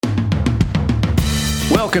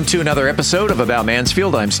Welcome to another episode of About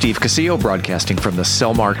Mansfield. I'm Steve Casillo, broadcasting from the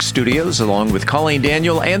Cellmark Studios, along with Colleen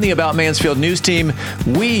Daniel and the About Mansfield news team.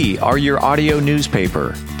 We are your audio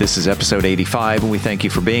newspaper. This is episode 85, and we thank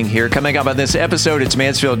you for being here. Coming up on this episode, it's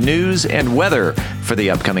Mansfield news and weather for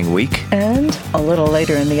the upcoming week. And a little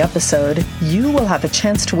later in the episode, you will have a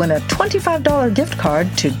chance to win a $25 gift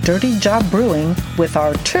card to Dirty Job Brewing with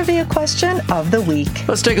our trivia question of the week.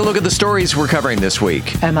 Let's take a look at the stories we're covering this week.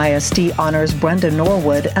 MISD honors Brenda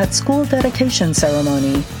Norwood at school dedication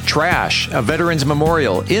ceremony. Trash, a veterans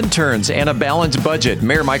memorial, interns, and a balanced budget.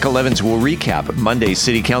 Mayor Michael Evans will recap Monday's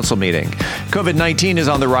city council meeting. COVID-19 is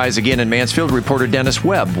on the rise again in Mansfield. Reporter Dennis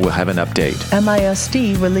Webb will have an update.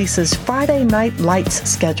 MISD releases Friday Night Lights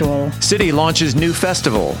schedule. City launches new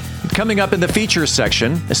festival. Coming up in the features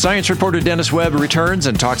section, science reporter Dennis Webb returns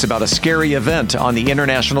and talks about a scary event on the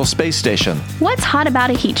International Space Station. What's hot about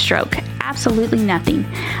a heat stroke? Absolutely nothing.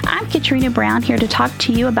 I'm Katrina Brown, here to talk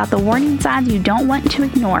to you about the warning signs you don't want to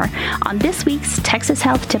ignore on this week's Texas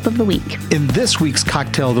Health Tip of the Week. In this week's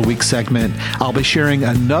Cocktail of the Week segment, I'll be sharing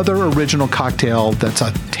another original cocktail that's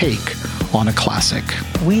a take on a classic.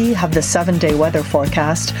 We have the 7-day weather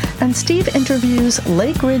forecast, and Steve interviews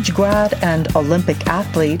Lake Ridge grad and Olympic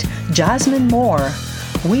athlete Jasmine Moore.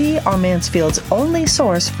 We are Mansfield's only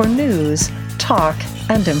source for news, talk,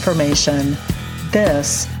 and information.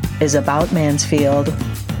 This is About Mansfield.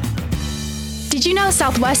 Did you know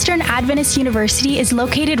Southwestern Adventist University is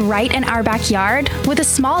located right in our backyard? With a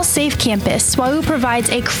small, safe campus, SWAU provides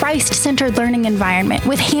a Christ-centered learning environment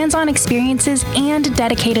with hands-on experiences and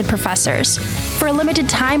dedicated professors. For a limited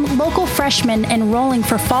time, local freshmen enrolling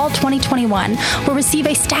for fall 2021 will receive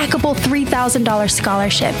a stackable $3,000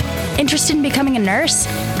 scholarship. Interested in becoming a nurse?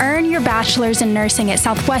 Earn your bachelor's in nursing at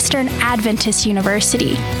Southwestern Adventist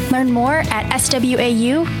University. Learn more at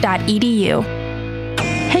swau.edu.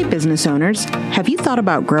 Hey business owners, have you thought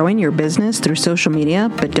about growing your business through social media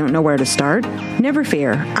but don't know where to start? Never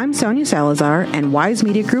fear, I'm Sonia Salazar and Wise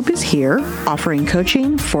Media Group is here offering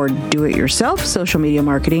coaching for do-it-yourself social media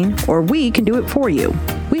marketing, or we can do it for you.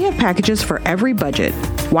 We have packages for every budget.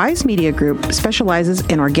 Wise Media Group specializes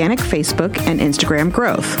in organic Facebook and Instagram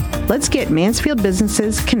growth. Let's get Mansfield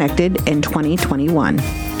businesses connected in 2021.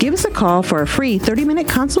 Give us a call for a free 30-minute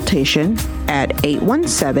consultation at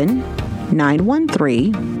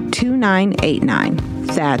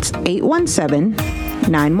 817-913-2989. That's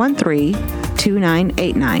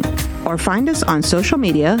 817-913-2989. Or find us on social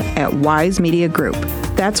media at Wise Media Group.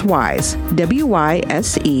 That's Wise,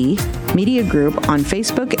 W-Y-S-E, Media Group on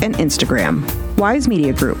Facebook and Instagram. Wise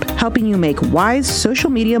Media Group, helping you make wise social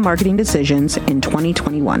media marketing decisions in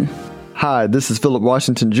 2021. Hi, this is Philip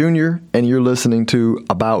Washington Jr., and you're listening to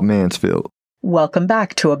About Mansfield. Welcome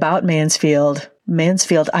back to About Mansfield.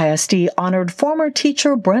 Mansfield ISD honored former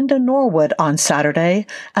teacher Brenda Norwood on Saturday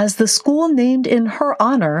as the school named in her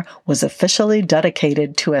honor was officially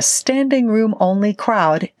dedicated to a standing room only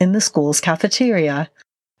crowd in the school's cafeteria.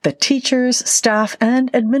 The teachers, staff, and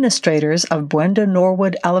administrators of Brenda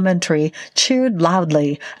Norwood Elementary cheered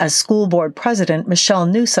loudly as School Board President Michelle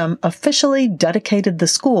Newsom officially dedicated the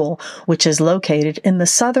school, which is located in the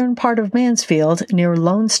southern part of Mansfield near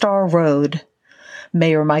Lone Star Road.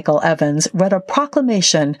 Mayor Michael Evans read a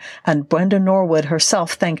proclamation, and Brenda Norwood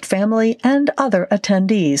herself thanked family and other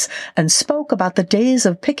attendees and spoke about the days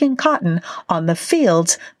of picking cotton on the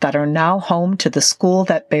fields that are now home to the school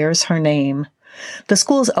that bears her name. The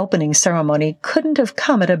school's opening ceremony couldn't have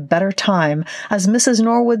come at a better time, as Mrs.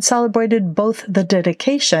 Norwood celebrated both the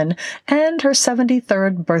dedication and her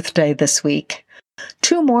 73rd birthday this week.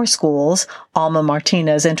 2 more schools, Alma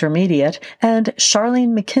Martinez Intermediate and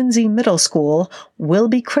Charlene McKenzie Middle School, will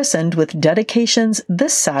be christened with dedications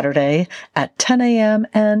this Saturday at 10 a.m.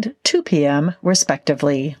 and 2 p.m.,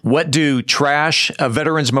 respectively. What do trash, a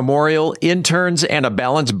veterans memorial, interns, and a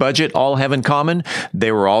balanced budget all have in common?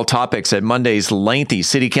 They were all topics at Monday's lengthy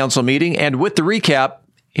city council meeting, and with the recap,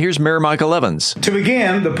 here's Mayor Michael Evans. To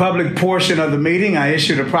begin the public portion of the meeting, I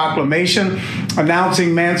issued a proclamation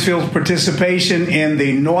announcing Mansfield's participation in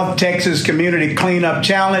the North Texas Community Cleanup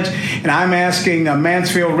Challenge, and I'm asking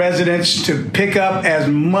Mansfield residents to pick up as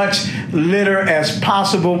much litter as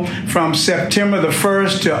possible from September the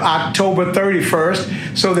 1st to October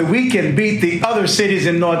 31st so that we can beat the other cities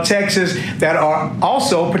in North Texas that are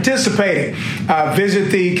also participating. Visit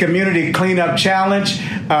the Community Cleanup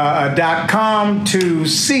Challenge.com to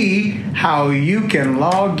see how you can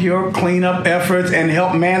log your cleanup efforts and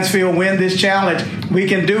help Mansfield win this challenge. We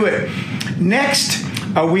can do it. Next,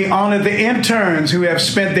 we honor the interns who have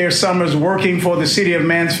spent their summers working for the city of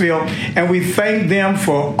Mansfield, and we thank them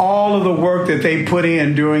for all of the work that they put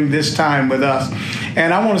in during this time with us.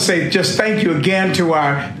 And I want to say just thank you again to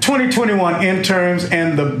our 2021 interns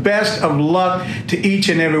and the best of luck to each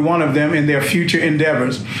and every one of them in their future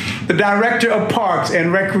endeavors. The Director of Parks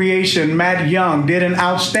and Recreation, Matt Young, did an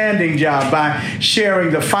outstanding job by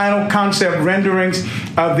sharing the final concept renderings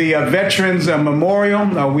of the Veterans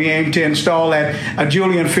Memorial we aim to install at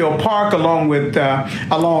Julian Field Park along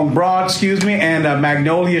Broad, and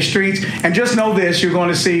Magnolia Streets. And just know this, you're going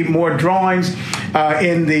to see more drawings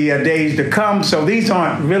in the days to come. So these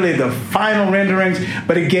aren't really the final renderings,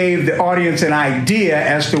 but it gave the audience an idea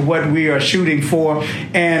as to what we are shooting for.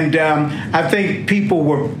 And I think people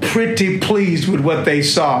were pretty pleased with what they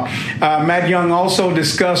saw. Matt Young also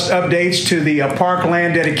discussed updates to the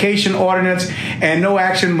parkland dedication ordinance, and no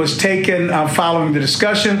action was taken following the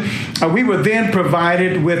discussion. We were then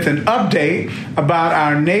provided with an update about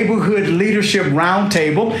our neighborhood leadership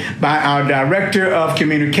roundtable by our Director of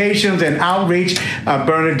Communications and Outreach,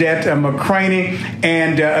 Bernadette McCraney.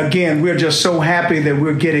 And again, we're just so happy that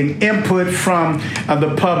we're getting input from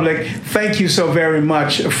the public. Thank you so very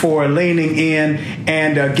much for leaning in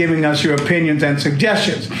and giving us your opinions and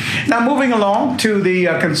suggestions. Now, moving along to the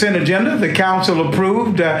consent agenda, the council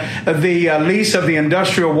approved the lease of the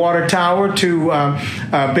industrial water tower to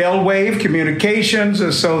Bellwave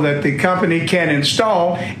Communications so that the company can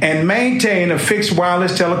install and maintain a fixed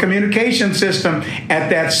wireless telecommunication system at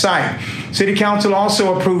that site. City Council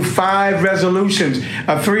also approved 5 resolutions.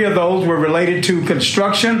 3 of those were related to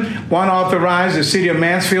construction. 1 authorized the City of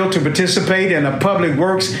Mansfield to participate in a Public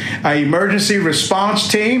Works emergency response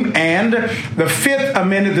team, and the 5th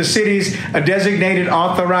amended the city's designated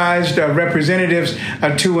authorized representatives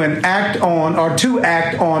to act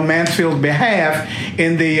on Mansfield's behalf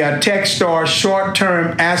in the Techstar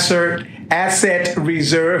short-term asset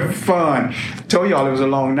reserve fund. I told y'all it was a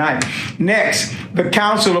long night. Next, the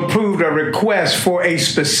council approved a request for a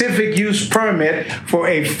specific use permit for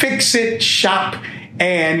a Fix-It Shop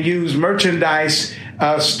and Use Merchandise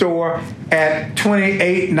store at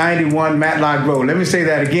 2891 Matlock Road. Let me say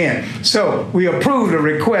that again. So we approved a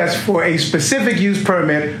request for a specific use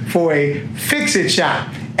permit for a Fix-It Shop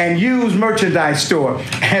and Use Merchandise store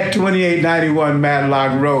at 2891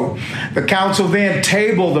 Matlock Road. The council then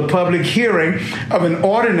tabled the public hearing of an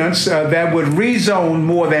ordinance that would rezone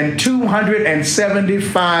more than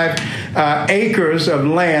 275 acres of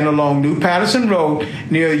land along New Patterson Road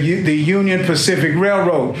near the Union Pacific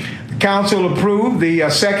Railroad. Council approved the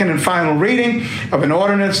second and final reading of an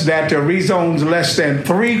ordinance that rezones less than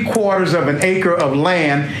 3/4 of an acre of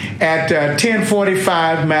land at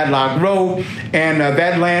 1045 Matlock Road, and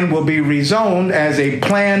that land will be rezoned as a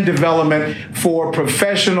planned development for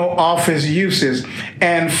professional office uses.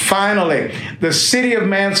 And finally, the City of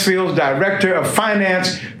Mansfield's Director of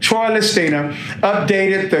Finance, Troy Listina,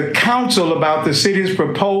 updated the council about the city's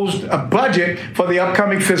proposed budget for the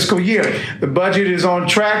upcoming fiscal year. The budget is on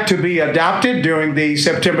track to be adopted during the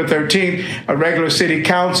September 13th regular city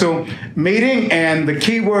council meeting, and the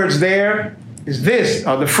key words there is this,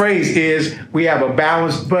 or the phrase is, we have a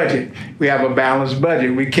balanced budget. We have a balanced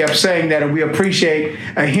budget. We kept saying that, and we appreciate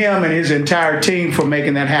him and his entire team for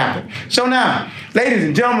making that happen. So now, ladies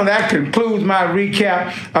and gentlemen, that concludes my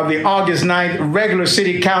recap of the August 9th regular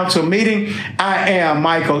city council meeting. I am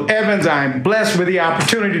Michael Evans. I am blessed with the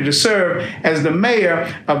opportunity to serve as the mayor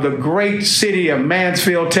of the great city of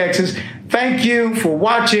Mansfield, Texas. Thank you for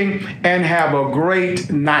watching and have a great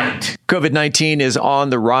night. COVID-19 is on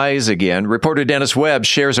the rise again. Reporter Dennis Webb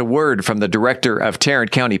shares a word from the Director of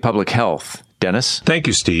Tarrant County Public Health. Dennis? Thank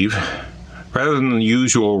you, Steve. Rather than the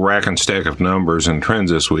usual rack and stack of numbers and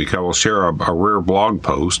trends this week, I will share a rare blog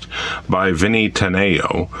post by Vinny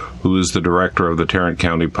Teneo, who is the Director of the Tarrant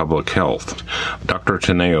County Public Health. Dr.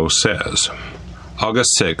 Teneo says,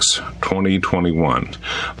 August 6, 2021,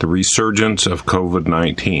 the resurgence of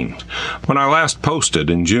COVID-19. When I last posted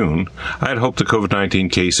in June, I had hoped the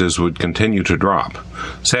COVID-19 cases would continue to drop.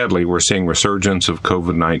 Sadly, we're seeing resurgence of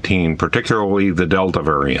COVID-19, particularly the Delta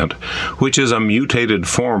variant, which is a mutated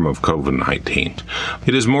form of COVID-19.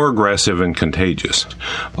 It is more aggressive and contagious.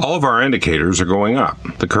 All of our indicators are going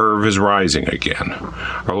up. The curve is rising again.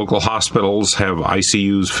 Our local hospitals have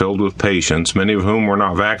ICUs filled with patients, many of whom were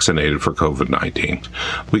not vaccinated for COVID-19.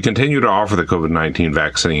 We continue to offer the COVID-19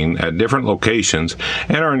 vaccine at different locations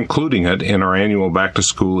and are including it in our annual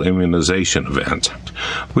back-to-school immunization events.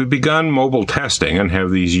 We've begun mobile testing and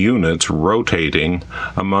have these units rotating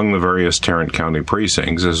among the various Tarrant County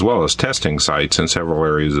precincts, as well as testing sites in several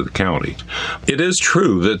areas of the county. It is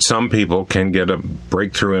true that some people can get a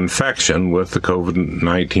breakthrough infection with the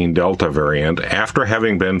COVID-19 Delta variant after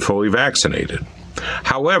having been fully vaccinated.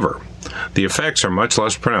 However, the effects are much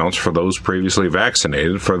less pronounced for those previously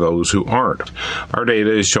vaccinated for those who aren't. Our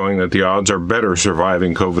data is showing that the odds are better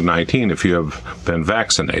surviving COVID-19 if you have been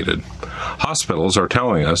vaccinated. Hospitals are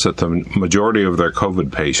telling us that the majority of their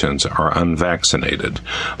COVID patients are unvaccinated.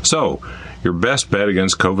 So, your best bet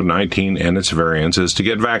against COVID-19 and its variants is to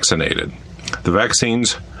get vaccinated. The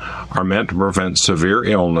vaccines are meant to prevent severe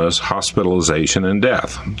illness, hospitalization, and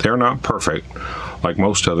death. They're not perfect, like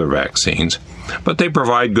most other vaccines, but they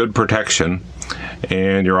provide good protection,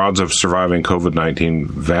 and your odds of surviving COVID-19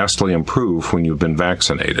 vastly improve when you've been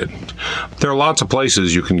vaccinated. There are lots of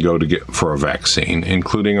places you can go to get for a vaccine,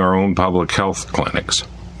 including our own public health clinics.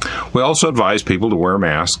 We also advise people to wear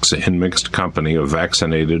masks in mixed company of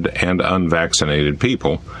vaccinated and unvaccinated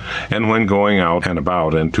people, and when going out and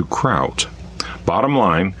about into crowds. Bottom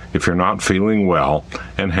line, if you're not feeling well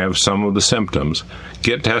and have some of the symptoms,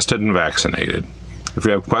 get tested and vaccinated. If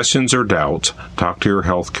you have questions or doubts, talk to your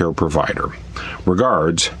healthcare provider.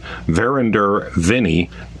 Regards, Verinder Vinny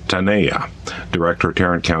Tanea, Director of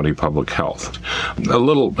Tarrant County Public Health. A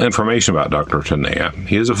little information about Dr. Tanea.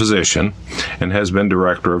 He is a physician and has been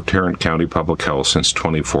Director of Tarrant County Public Health since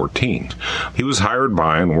 2014. He was hired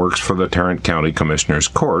by and works for the Tarrant County Commissioners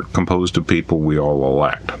Court, composed of people we all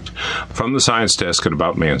elect. From the Science Desk at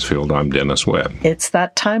About Mansfield, I'm Dennis Webb. It's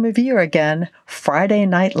that time of year again, Friday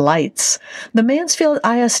Night Lights. The Mansfield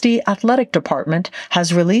ISD Athletic Department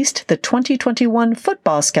has released the 2021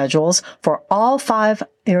 football schedules for all 5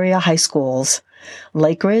 area high schools.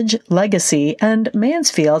 Lakeridge, Legacy, and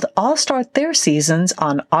Mansfield all start their seasons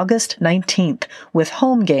on August 19th with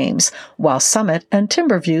home games, while Summit and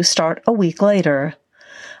Timberview start a week later.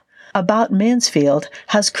 About Mansfield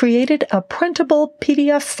has created a printable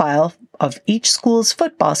PDF file of each school's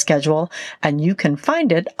football schedule, and you can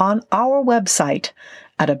find it on our website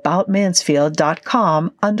at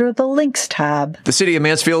aboutmansfield.com under the Links tab. The city of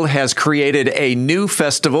Mansfield has created a new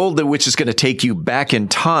festival which is going to take you back in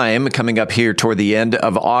time. Coming up here toward the end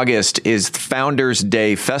of August is Founders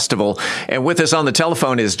Day Festival. And with us on the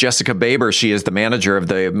telephone is Jessica Baber. She is the manager of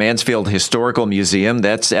the Mansfield Historical Museum.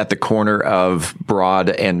 That's at the corner of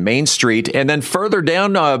Broad and Main Street. And then further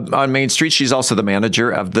down on Main Street, she's also the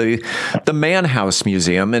manager of the Mann House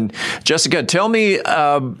Museum. And Jessica, tell me,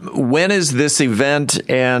 when is this event?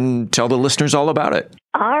 And tell the listeners all about it.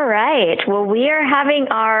 All right. Well, we are having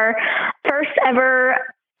our first ever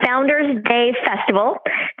Founders Day Festival.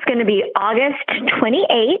 It's going to be August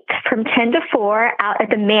 28th from 10 to 4 out at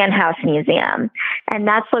the Mann House Museum. And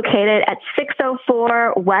that's located at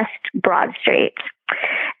 604 West Broad Street.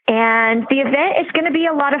 And the event is going to be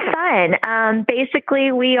a lot of fun.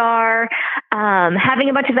 Basically, we are having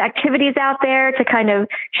a bunch of activities out there to kind of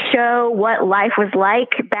show what life was like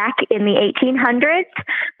back in the 1800s.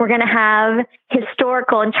 We're going to have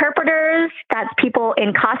historical interpreters. That's people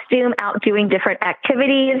in costume out doing different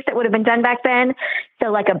activities that would have been done back then. So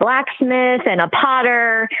like a blacksmith and a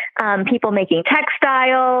potter, people making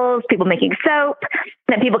textiles, people making soap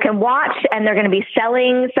that people can watch, and they're going to be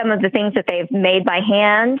selling some of the things that they've made by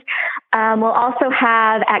hand. We'll also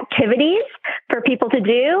have activities for people to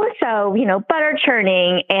do. So, butter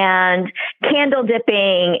churning and candle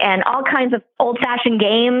dipping and all kinds of old-fashioned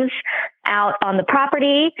games out on the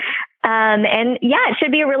property. It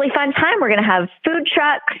should be a really fun time. We're going to have food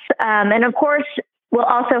trucks. And of course, we'll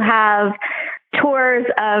also have tours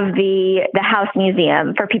of the House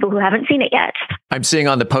Museum for people who haven't seen it yet. I'm seeing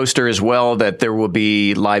on the poster as well that there will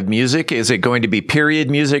be live music. Is it going to be period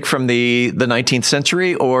music from the 19th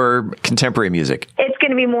century or contemporary music? It's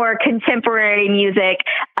going to be more contemporary music,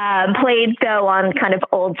 played though on kind of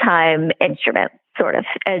old-time instrument sort of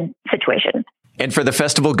situation. And for the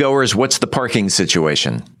festival goers, what's the parking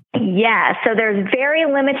situation? Yeah, so there's very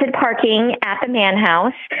limited parking at the Mann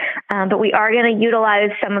House, but we are going to utilize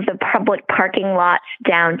some of the public parking lots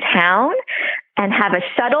downtown and have a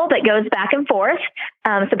shuttle that goes back and forth,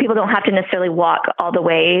 so people don't have to necessarily walk all the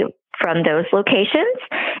way from those locations.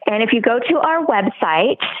 And if you go to our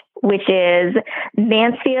website, which is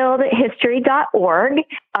mansfieldhistory.org,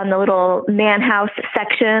 on the little Mann House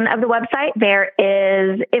section of the website, there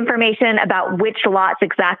is information about which lots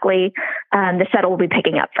exactly the shuttle will be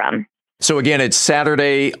picking up from. So again, it's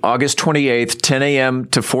Saturday, August 28th, 10 a.m.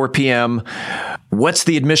 to 4 p.m. What's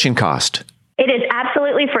the admission cost? It is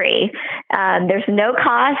absolutely free. There's no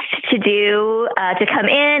cost to come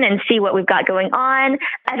in and see what we've got going on.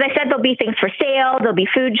 As I said, there'll be things for sale. There'll be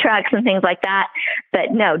food trucks and things like that.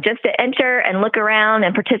 But no, just to enter and look around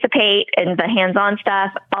and participate in the hands-on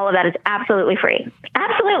stuff, all of that is absolutely free.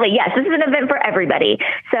 Absolutely, yes. This is an event for everybody.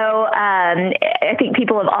 So I think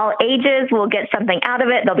people of all ages will get something out of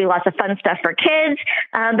it. There'll be lots of fun stuff for kids,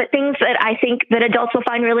 but things that I think that adults will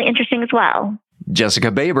find really interesting as well.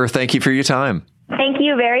 Jessica Baber, thank you for your time. Thank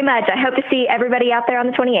you very much. I hope to see everybody out there on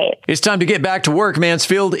the 28th. It's time to get back to work,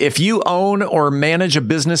 Mansfield. If you own or manage a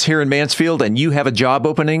business here in Mansfield and you have a job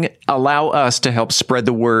opening, allow us to help spread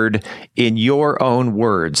the word in your own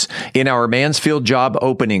words in our Mansfield job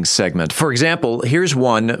openings segment. For example, here's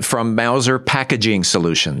one from Mauser Packaging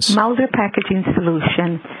Solutions. Mauser Packaging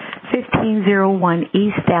Solution, 1501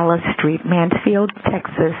 East Dallas Street, Mansfield,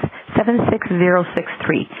 Texas,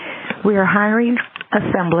 76063. We are hiring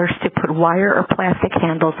assemblers to put wire or plastic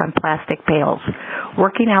handles on plastic pails.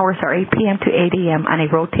 Working hours are 8 p.m. to 8 a.m. on a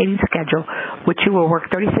rotating schedule, which you will work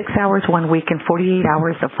 36 hours one week and 48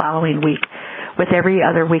 hours the following week, with every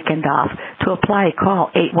other weekend off. To apply, call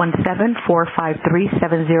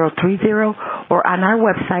 817-453-7030 or on our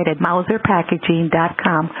website at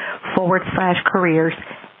mauserpackaging.com/careers,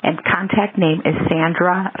 and contact name is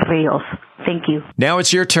Sandra Rios. Thank you. Now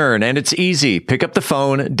it's your turn, and it's easy. Pick up the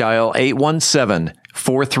phone, dial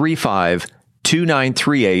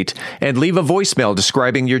 817-435-2938, and leave a voicemail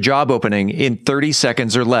describing your job opening in 30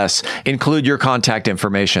 seconds or less. Include your contact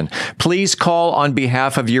information. Please call on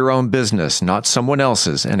behalf of your own business, not someone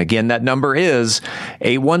else's. And again, that number is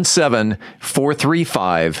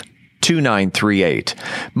 817-435-2938.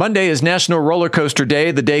 Monday is National Roller Coaster Day.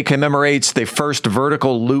 The day commemorates the first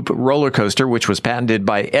vertical loop roller coaster, which was patented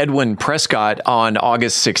by Edwin Prescott on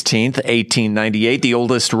August 16th, 1898. The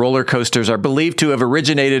oldest roller coasters are believed to have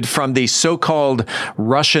originated from the so-called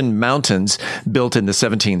Russian mountains built in the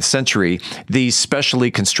 17th century. These specially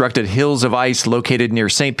constructed hills of ice located near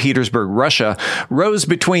St. Petersburg, Russia, rose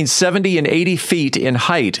between 70 and 80 feet in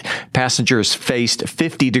height. Passengers faced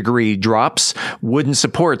 50-degree drops. Wooden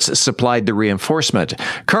supports supplied the reinforcement.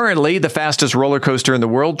 Currently, the fastest roller coaster in the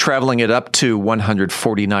world, traveling at up to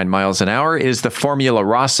 149 miles an hour, is the Formula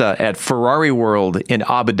Rossa at Ferrari World in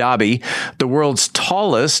Abu Dhabi. The world's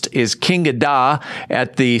tallest is King Ghidorah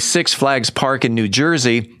at the Six Flags Park in New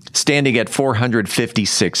Jersey, standing at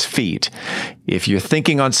 456 feet. If you're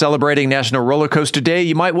thinking on celebrating National Roller Coaster Day,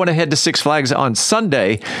 you might want to head to Six Flags on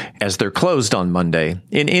Sunday, as they're closed on Monday.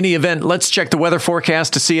 In any event, let's check the weather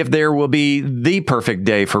forecast to see if there will be the perfect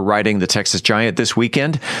day for riding the Texas Giant this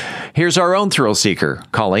weekend. Here's our own thrill seeker,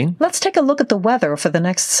 Colleen. Let's take a look at the weather for the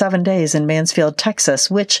next 7 days in Mansfield,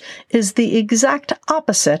 Texas, which is the exact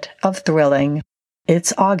opposite of thrilling.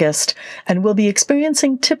 It's August, and we'll be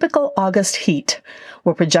experiencing typical August heat.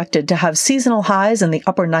 We're projected to have seasonal highs in the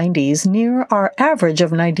upper 90s near our average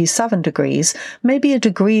of 97 degrees, maybe a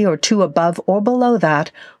degree or two above or below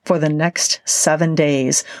that for the next 7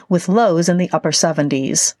 days, with lows in the upper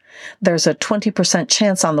 70s. There's a 20%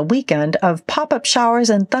 chance on the weekend of pop-up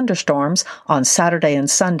showers and thunderstorms on Saturday and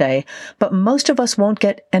Sunday, but most of us won't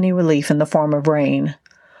get any relief in the form of rain.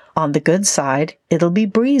 On the good side, it'll be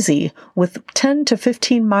breezy with 10 to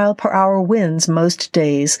 15 mile per hour winds most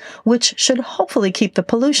days, which should hopefully keep the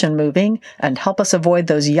pollution moving and help us avoid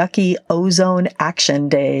those yucky ozone action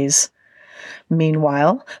days.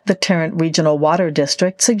 Meanwhile, the Tarrant Regional Water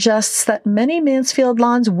District suggests that many Mansfield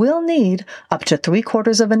lawns will need up to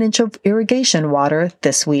 3/4 of an inch of irrigation water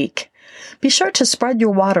this week. Be sure to spread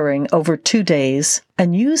your watering over 2 days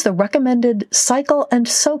and use the recommended cycle and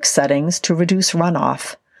soak settings to reduce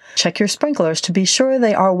runoff. Check your sprinklers to be sure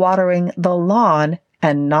they are watering the lawn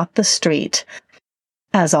and not the street.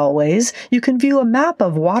 As always, you can view a map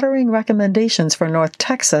of watering recommendations for North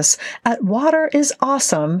Texas at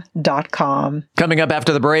waterisawesome.com. Coming up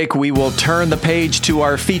after the break, we will turn the page to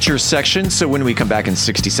our features section. So when we come back in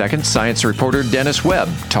 60 seconds, science reporter Dennis Webb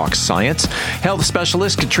talks science. Health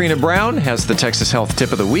specialist Katrina Brown has the Texas Health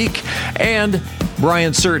Tip of the Week. And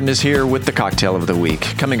Brian Certain is here with the Cocktail of the Week.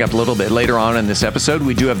 Coming up a little bit later on in this episode,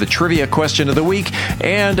 we do have the Trivia Question of the Week.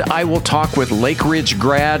 And I will talk with Lake Ridge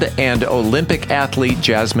grad and Olympic athlete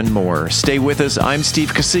Jasmine Moore. Stay with us. I'm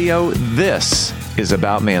Steve Casillo. This is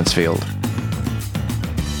About Mansfield.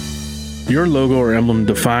 Your logo or emblem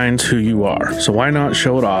defines who you are, so why not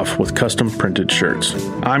show it off with custom printed shirts?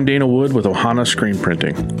 I'm Dana Wood with Ohana Screen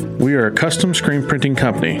Printing. We are a custom screen printing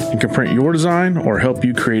company and can print your design or help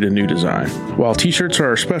you create a new design. While t-shirts are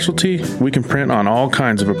our specialty, we can print on all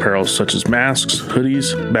kinds of apparel such as masks,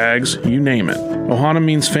 hoodies, bags, you name it. Ohana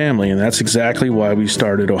means family, and that's exactly why we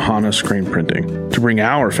started Ohana Screen Printing, to bring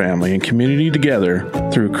our family and community together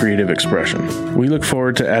through creative expression. We look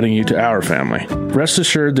forward to adding you to our family. Rest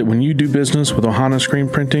assured that when you do business with Ohana Screen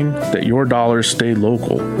Printing, that your dollars stay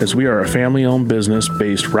local, as we are a family-owned business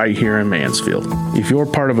based right here in Mansfield. If you're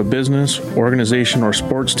part of a business, organization, or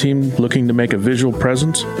sports team looking to make a visual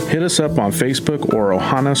presence, hit us up on Facebook or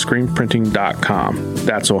ohanascreenprinting.com.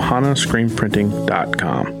 That's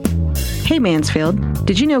ohanascreenprinting.com. Hey Mansfield,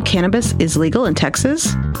 did you know cannabis is legal in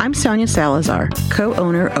Texas? I'm Sonia Salazar,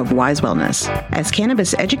 co-owner of Wise Wellness. As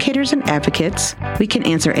cannabis educators and advocates, we can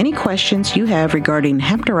answer any questions you have regarding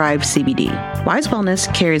hemp-derived CBD. Wise Wellness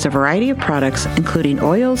carries a variety of products, including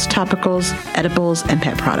oils, topicals, edibles, and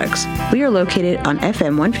pet products. We are located on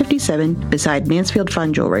FM 157 beside Mansfield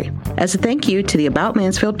Fine Jewelry. As a thank you to the About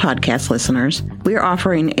Mansfield podcast listeners, we are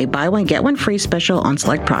offering a buy one, get one free special on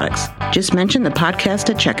select products. Just mention the podcast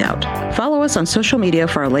at checkout. Follow us on social media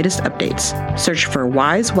for our latest updates. Search for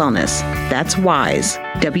Wise Wellness. That's Wise,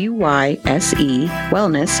 W-Y-S-E,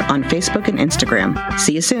 Wellness on Facebook and Instagram.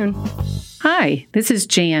 See you soon. Hi, this is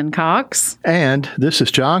Jan Cox. And this is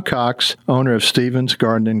John Cox, owner of Stevens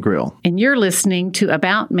Garden and Grill. And you're listening to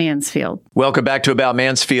About Mansfield. Welcome back to About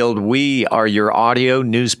Mansfield. We are your audio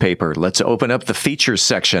newspaper. Let's open up the features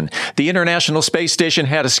section. The International Space Station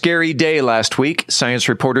had a scary day last week. Science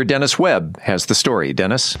reporter Dennis Webb has the story.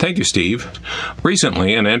 Dennis? Thank you, Steve.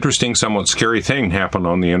 Recently, an interesting, somewhat scary thing happened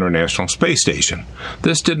on the International Space Station.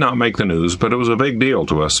 This did not make the news, but it was a big deal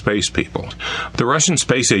to us space people. The Russian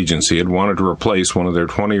Space Agency had wanted to replace one of their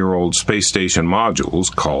 20-year-old space station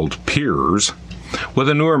modules, called Pirs, with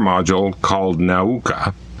a newer module called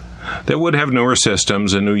Nauka that would have newer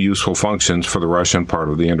systems and new useful functions for the Russian part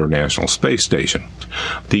of the International Space Station.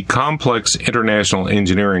 The complex international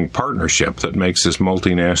engineering partnership that makes this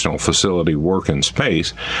multinational facility work in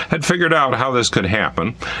space had figured out how this could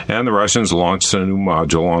happen, and the Russians launched a new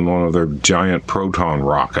module on one of their giant Proton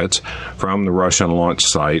rockets from the Russian launch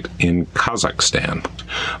site in Kazakhstan.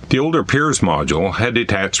 The older Pirs module had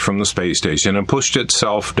detached from the space station and pushed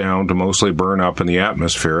itself down to mostly burn up in the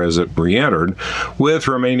atmosphere as it re-entered, with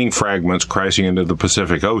remaining fragments crashing into the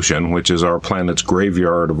Pacific Ocean, which is our planet's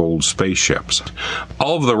graveyard of old spaceships.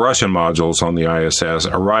 All of the Russian modules on the ISS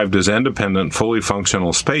arrived as independent, fully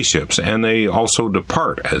functional spaceships, and they also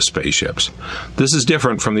depart as spaceships. This is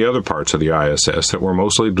different from the other parts of the ISS that were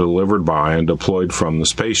mostly delivered by and deployed from the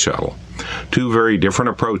space shuttle. Two very different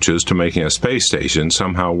approaches to making a space station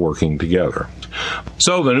somehow working together.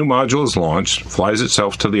 So the new module is launched, flies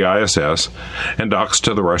itself to the ISS, and docks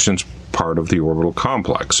to the Russian part of the orbital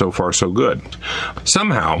complex. So far, so good.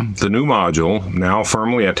 Somehow, the new module, now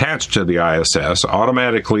firmly attached to the ISS,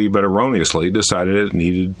 automatically but erroneously decided it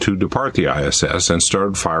needed to depart the ISS and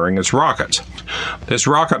started firing its rockets. This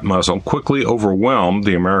rocket muzzle quickly overwhelmed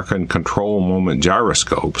the American control moment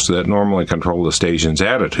gyroscopes that normally control the station's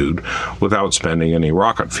attitude without spending any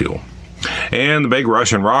rocket fuel. And the big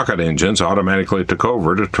Russian rocket engines automatically took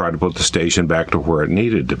over to try to put the station back to where it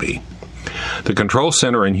needed to be. The control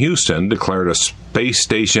center in Houston declared a space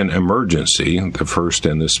station emergency, the first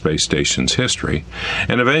in this space station's history,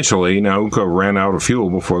 and eventually Nauka ran out of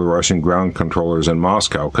fuel before the Russian ground controllers in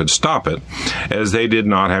Moscow could stop it, as they did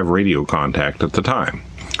not have radio contact at the time.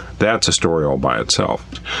 That's a story all by itself.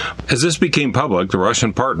 As this became public, the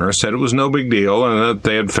Russian partner said it was no big deal and that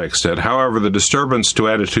they had fixed it. However, the disturbance to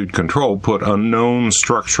attitude control put unknown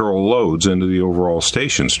structural loads into the overall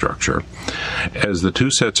station structure, as the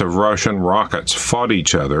two sets of Russian rockets fought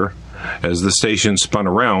each other as the station spun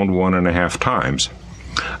around 1.5 times.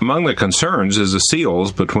 Among the concerns is the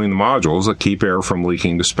seals between the modules that keep air from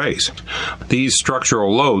leaking to space. These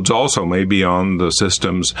structural loads also may be on the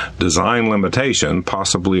system's design limitation,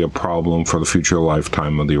 possibly a problem for the future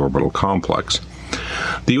lifetime of the orbital complex.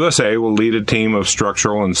 The USA will lead a team of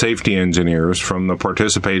structural and safety engineers from the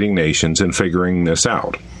participating nations in figuring this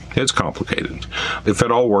out. It's complicated. If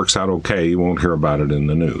it all works out okay, you won't hear about it in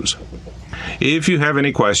the news. If you have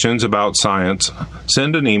any questions about science,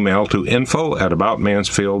 send an email to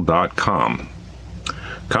info@aboutmansfield.com.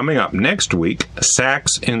 Coming up next week,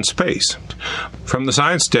 SACS in Space. From the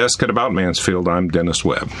Science Desk at About Mansfield, I'm Dennis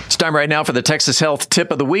Webb. It's time right now for the Texas Health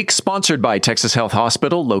Tip of the Week, sponsored by Texas Health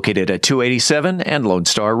Hospital, located at 287 and Lone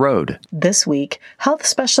Star Road. This week, health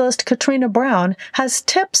specialist Katrina Brown has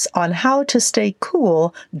tips on how to stay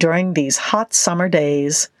cool during these hot summer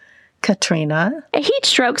days. Katrina. A heat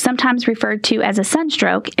stroke, sometimes referred to as a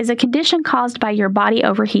sunstroke, is a condition caused by your body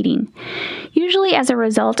overheating, usually as a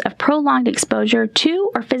result of prolonged exposure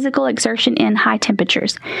to or physical exertion in high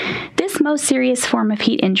temperatures. This most serious form of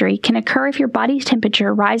heat injury can occur if your body's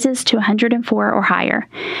temperature rises to 104 or higher.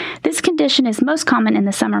 This condition is most common in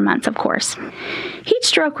the summer months, of course. Heat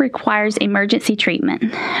stroke requires emergency treatment.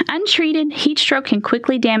 Untreated, heat stroke can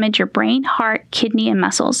quickly damage your brain, heart, kidney, and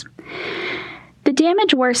muscles. The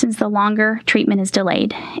damage worsens the longer treatment is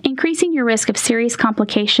delayed, increasing your risk of serious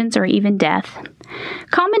complications or even death.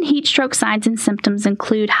 Common heat stroke signs and symptoms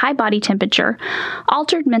include high body temperature,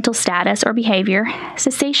 altered mental status or behavior,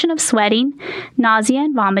 cessation of sweating, nausea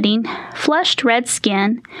and vomiting, flushed red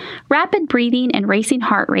skin, rapid breathing and racing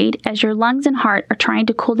heart rate as your lungs and heart are trying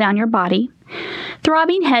to cool down your body,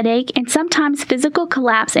 throbbing headache, and sometimes physical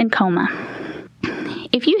collapse and coma.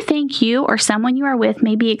 If you think you or someone you are with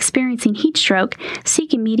may be experiencing heat stroke,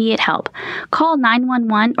 seek immediate help. Call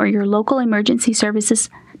 911 or your local emergency services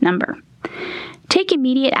number. Take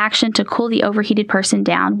immediate action to cool the overheated person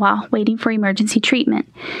down while waiting for emergency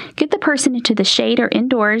treatment. Get the person into the shade or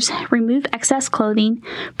indoors, remove excess clothing,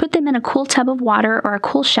 put them in a cool tub of water or a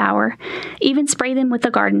cool shower, even spray them with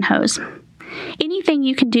a garden hose. Anything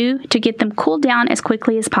you can do to get them cooled down as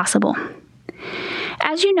quickly as possible.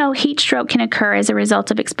 As you know, heat stroke can occur as a result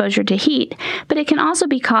of exposure to heat, but it can also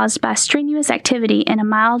be caused by strenuous activity in a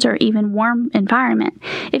mild or even warm environment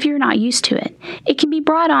if you're not used to it. It can be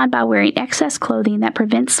brought on by wearing excess clothing that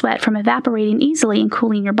prevents sweat from evaporating easily and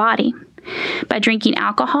cooling your body, by drinking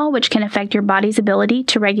alcohol, which can affect your body's ability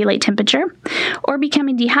to regulate temperature, or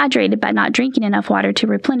becoming dehydrated by not drinking enough water to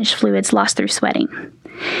replenish fluids lost through sweating.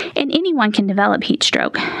 And anyone can develop heat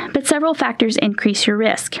stroke, but several factors increase your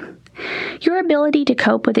risk. Your ability to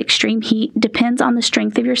cope with extreme heat depends on the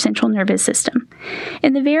strength of your central nervous system.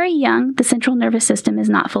 In the very young, the central nervous system is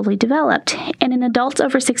not fully developed, and in adults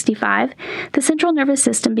over 65, the central nervous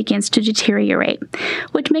system begins to deteriorate,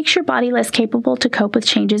 which makes your body less capable to cope with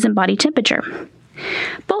changes in body temperature.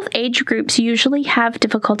 Both age groups usually have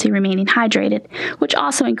difficulty remaining hydrated, which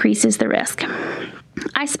also increases the risk.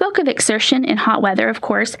 I spoke of exertion in hot weather, of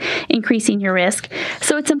course, increasing your risk,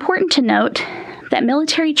 so it's important to note that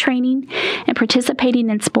military training and participating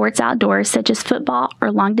in sports outdoors such as football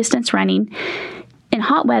or long-distance running in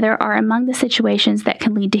hot weather are among the situations that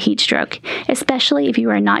can lead to heat stroke, especially if you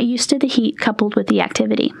are not used to the heat coupled with the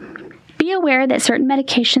activity. Be aware that certain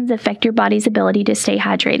medications affect your body's ability to stay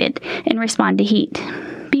hydrated and respond to heat.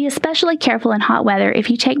 Be especially careful in hot weather if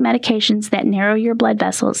you take medications that narrow your blood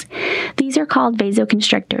vessels. These are called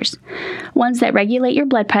vasoconstrictors. Ones that regulate your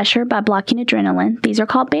blood pressure by blocking adrenaline, these are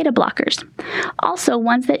called beta blockers. Also,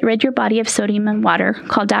 ones that rid your body of sodium and water,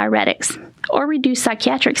 called diuretics, or reduce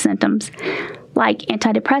psychiatric symptoms, like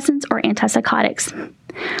antidepressants or antipsychotics.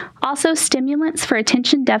 Also, stimulants for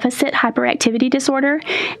attention deficit hyperactivity disorder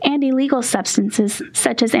and illegal substances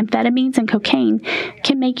such as amphetamines and cocaine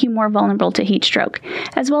can make you more vulnerable to heat stroke,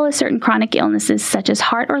 as well as certain chronic illnesses such as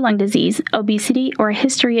heart or lung disease, obesity, or a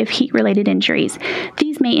history of heat-related injuries.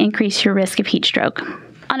 These may increase your risk of heat stroke.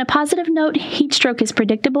 On a positive note, heat stroke is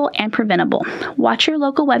predictable and preventable. Watch your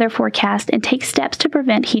local weather forecast and take steps to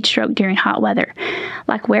prevent heat stroke during hot weather,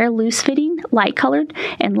 like wear loose-fitting, light-colored,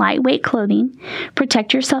 and lightweight clothing,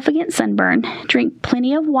 protect yourself against sunburn, drink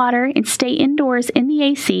plenty of water, and stay indoors in the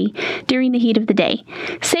AC during the heat of the day.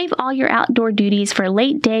 Save all your outdoor duties for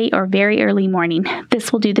late day or very early morning.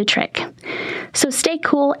 This will do the trick. So stay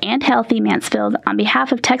cool and healthy, Mansfield. On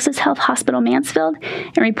behalf of Texas Health Hospital Mansfield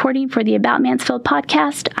and reporting for the About Mansfield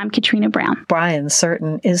podcast, I'm Katrina Brown. Brian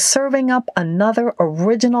Certain is serving up another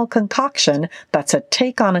original concoction that's a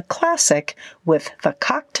take on a classic with the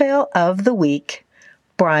cocktail of the week.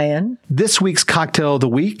 Brian? This week's cocktail of the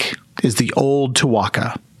week is the Old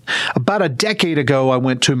Tuaca. About a decade ago, I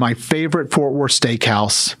went to my favorite Fort Worth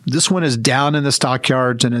steakhouse. This one is down in the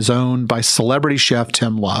stockyards and is owned by celebrity chef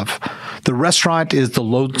Tim Love. The restaurant is the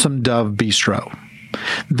Lonesome Dove Bistro.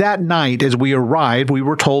 That night, as we arrived, we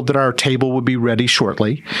were told that our table would be ready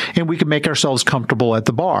shortly and we could make ourselves comfortable at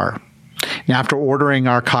the bar. After ordering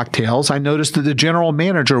our cocktails, I noticed that the general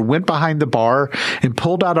manager went behind the bar and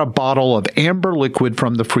pulled out a bottle of amber liquid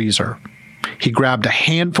from the freezer. He grabbed a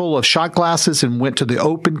handful of shot glasses and went to the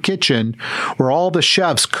open kitchen where all the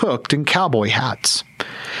chefs cooked in cowboy hats,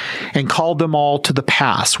 and called them all to the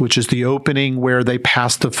pass, which is the opening where they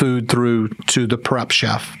pass the food through to the prep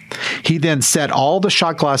chef. He then set all the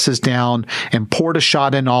shot glasses down and poured a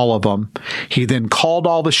shot in all of them. He then called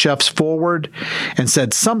all the chefs forward and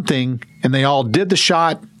said something, and they all did the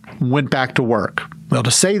shot and went back to work. Well,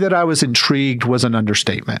 to say that I was intrigued was an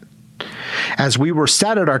understatement. As we were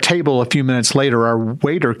sat at our table a few minutes later, our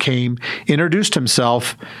waiter came, introduced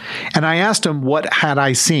himself, and I asked him what had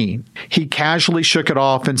I seen. He casually shook it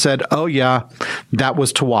off and said, "Oh yeah, that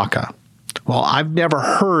was Tuaca." Well, I've never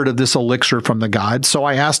heard of this elixir from the gods, so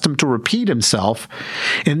I asked him to repeat himself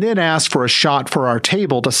and then asked for a shot for our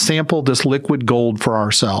table to sample this liquid gold for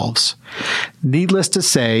ourselves. Needless to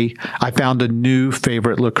say, I found a new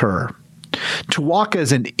favorite liqueur. Tuaca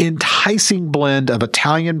is an enticing blend of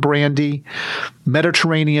Italian brandy,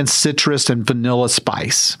 Mediterranean citrus, and vanilla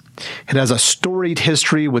spice. It has a storied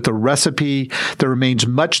history with a recipe that remains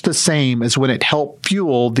much the same as when it helped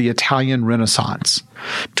fuel the Italian Renaissance.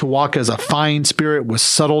 Tuaca is a fine spirit with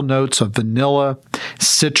subtle notes of vanilla,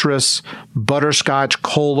 citrus, butterscotch,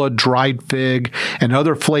 cola, dried fig, and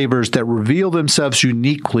other flavors that reveal themselves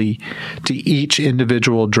uniquely to each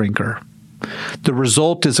individual drinker. The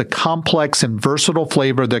result is a complex and versatile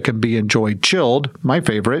flavor that can be enjoyed chilled, my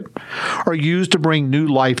favorite, or used to bring new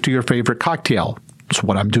life to your favorite cocktail. It's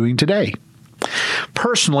what I'm doing today.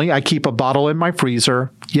 Personally, I keep a bottle in my freezer.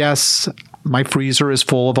 Yes, my freezer is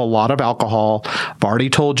full of a lot of alcohol. I've already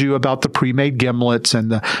told you about the pre-made gimlets and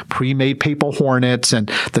the pre-made Papal Hornets and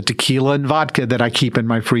the tequila and vodka that I keep in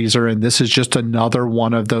my freezer. And this is just another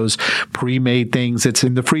one of those pre-made things that's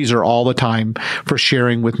in the freezer all the time for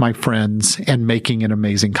sharing with my friends and making an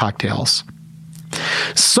amazing cocktails.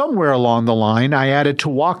 Somewhere along the line, I added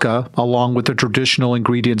Tuaca along with the traditional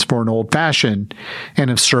ingredients for an old-fashioned and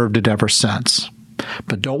have served it ever since.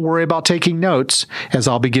 But don't worry about taking notes, as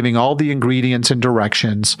I'll be giving all the ingredients and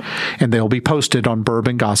directions, and they'll be posted on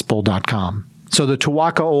bourbongospel.com. So the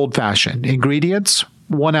Tuaca Old Fashioned. Ingredients,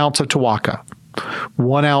 1 ounce of Tuaca,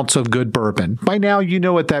 1 ounce of good bourbon. By now, you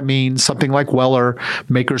know what that means, something like Weller,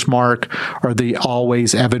 Maker's Mark, or the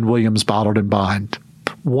always Evan Williams Bottled and Bond.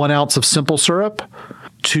 1 ounce of simple syrup,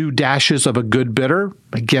 2 dashes of a good bitter.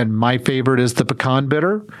 Again, my favorite is the pecan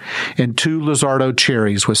bitter, and 2 Luzardo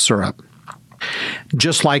cherries with syrup.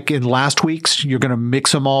 Just like in last week's, you're going to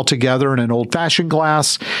mix them all together in an old-fashioned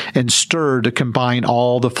glass and stir to combine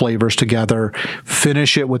all the flavors together.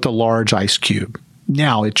 Finish it with a large ice cube.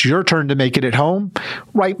 Now, it's your turn to make it at home.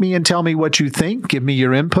 Write me and tell me what you think. Give me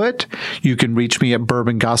your input. You can reach me at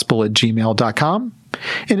bourbongospel@gmail.com.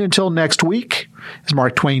 And until next week, as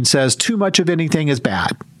Mark Twain says, too much of anything is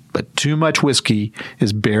bad, but too much whiskey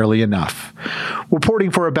is barely enough.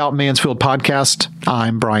 Reporting for About Mansfield Podcast,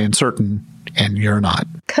 I'm Brian Certain, and you're not.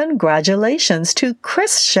 Congratulations to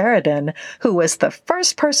Chris Sheridan, who was the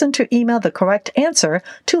first person to email the correct answer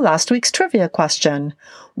to last week's trivia question.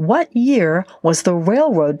 What year was the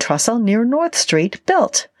railroad trestle near North Street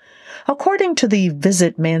built? According to the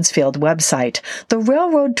Visit Mansfield website, the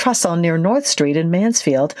railroad trestle near North Street in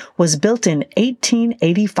Mansfield was built in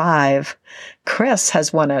 1885. Chris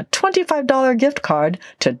has won a $25 gift card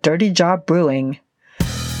to Dirty Job Brewing.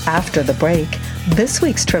 After the break, this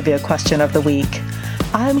week's trivia question of the week.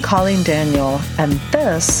 I'm Colleen Daniel, and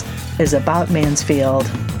this is About Mansfield.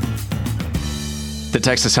 The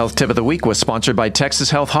Texas Health Tip of the Week was sponsored by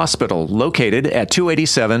Texas Health Hospital, located at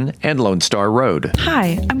 287 and Lone Star Road.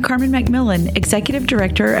 Hi, I'm Carmen McMillan, Executive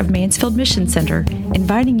Director of Mansfield Mission Center,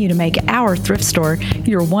 inviting you to make our thrift store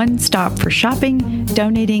your one stop for shopping,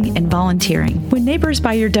 donating, and volunteering. When neighbors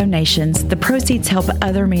buy your donations, the proceeds help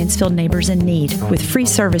other Mansfield neighbors in need with free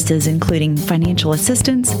services including financial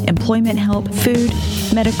assistance, employment help, food,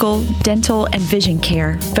 medical, dental, and vision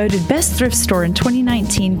care. Voted Best Thrift Store in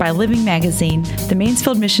 2019 by Living Magazine, the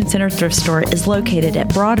Mansfield Mission Center Thrift Store is located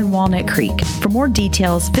at Broad and Walnut Creek. For more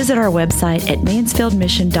details, visit our website at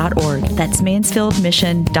mansfieldmission.org. That's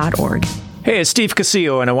mansfieldmission.org. Hey, it's Steve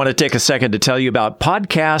Casillo, and I want to take a second to tell you about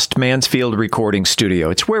Podcast Mansfield Recording Studio.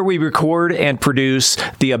 It's where we record and produce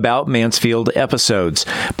the About Mansfield episodes.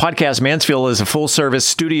 Podcast Mansfield is a full-service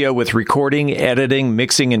studio with recording, editing,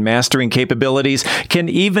 mixing, and mastering capabilities. Can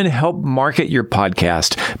even help market your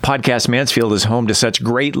podcast. Podcast Mansfield is home to such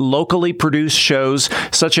great locally produced shows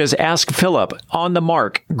such as Ask Philip, On the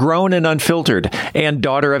Mark, Grown and Unfiltered, and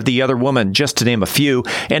Daughter of the Other Woman, just to name a few,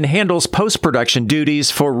 and handles post-production duties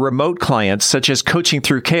for remote clients such as Coaching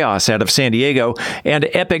Through Chaos out of San Diego and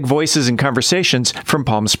Epic Voices and Conversations from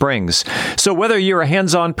Palm Springs. So whether you're a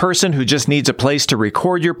hands-on person who just needs a place to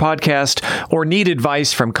record your podcast or need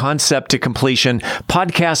advice from concept to completion,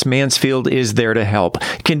 Podcast Mansfield is there to help.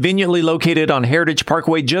 Conveniently located on Heritage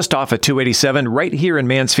Parkway just off of 287 right here in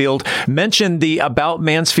Mansfield. Mention the About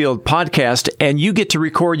Mansfield podcast and you get to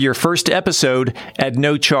record your first episode at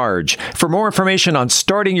no charge. For more information on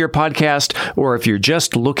starting your podcast or if you're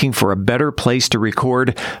just looking for a better better place to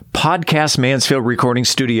record? Podcast Mansfield Recording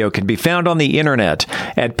Studio can be found on the internet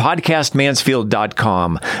at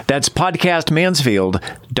podcastmansfield.com. That's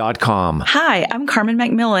podcastmansfield.com. Hi, I'm Carmen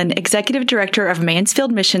McMillan, Executive Director of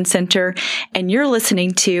Mansfield Mission Center, and you're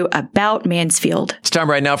listening to About Mansfield. It's time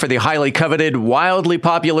right now for the highly coveted, wildly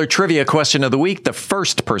popular trivia question of the week. The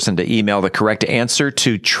first person to email the correct answer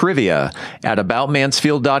to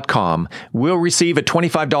trivia@aboutmansfield.com will receive a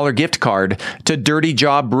 $25 gift card to Dirty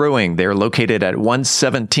Job Brewing. They're located at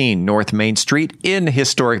 117 North Main Street in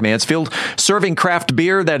historic Mansfield, serving craft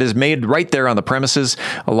beer that is made right there on the premises,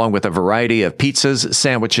 along with a variety of pizzas,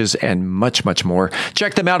 sandwiches, and much, much more.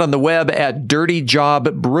 Check them out on the web at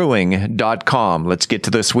dirtyjobbrewing.com. Let's get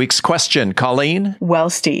to this week's question. Colleen? Well,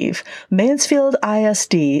 Steve, Mansfield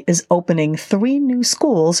ISD is opening 3 new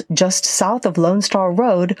schools just south of Lone Star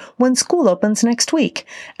Road when school opens next week,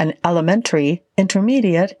 an elementary,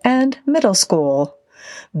 intermediate, and middle school.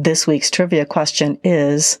 This week's trivia question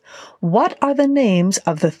is, what are the names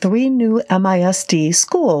of the 3 new MISD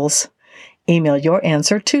schools? Email your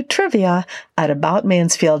answer to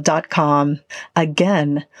trivia@aboutmansfield.com.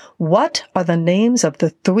 Again, what are the names of the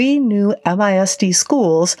 3 new MISD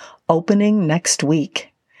schools opening next week?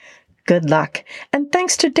 Good luck, and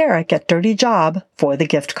thanks to Derek at Dirty Job for the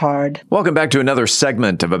gift card. Welcome back to another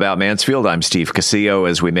segment of About Mansfield. I'm Steve Casillo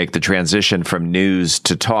as we make the transition from news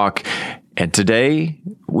to talk. And today,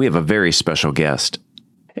 we have a very special guest.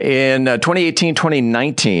 In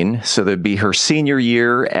 2018-2019, so that'd be her senior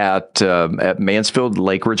year at Mansfield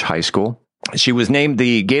Lakeridge High School, she was named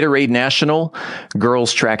the Gatorade National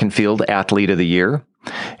Girls Track and Field Athlete of the Year.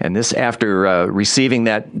 And this after receiving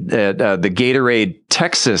the Gatorade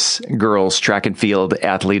Texas Girls Track and Field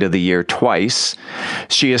Athlete of the Year twice.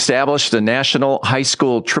 She established a national high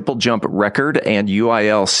school triple jump record and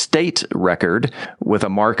UIL state record with a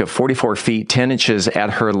mark of 44 feet 10 inches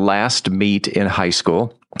at her last meet in high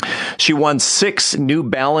school. She won 6 New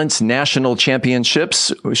Balance national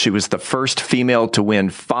championships. She was the first female to win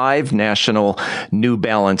 5 national New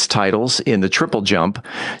Balance titles in the triple jump.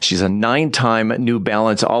 She's a 9-time New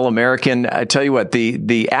Balance All-American. I tell you what,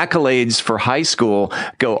 the accolades for high school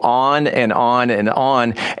go on and on and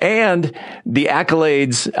on. And the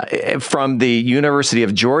accolades from the University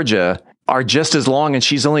of Georgia are just as long, and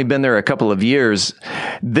she's only been there a couple of years.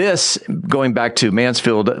 This, going back to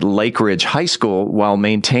Mansfield Lakeridge High School, while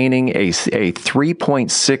maintaining a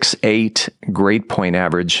 3.68 grade point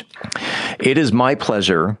average. It is my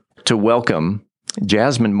pleasure to welcome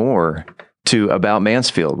Jasmine Moore to About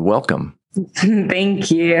Mansfield. Welcome.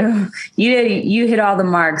 Thank you. You hit all the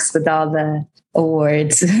marks with all the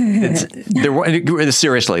awards.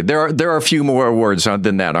 Seriously, there are a few more awards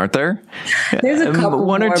than that, aren't there? There's a couple,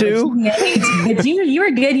 1 or 2. But you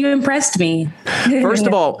were good. You impressed me. First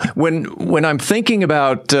of all, when I'm thinking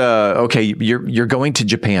about okay, you're going to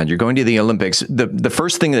Japan, you're going to the Olympics. The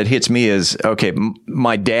first thing that hits me is okay,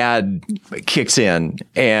 my dad kicks in,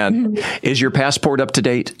 and is your passport up to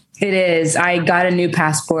date? It is. I got a new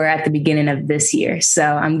passport at the beginning of this year, so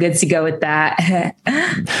I'm good to go with that.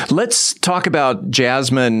 Let's talk about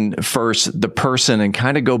Jasmine first, the person, and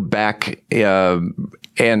kind of go back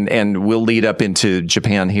and we'll lead up into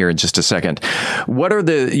Japan here in just a second.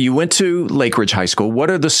 You went to Lakeridge High School.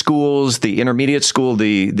 What are the schools, the intermediate school,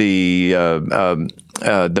 the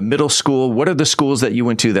middle school? What are the schools that you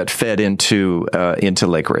went to that fed into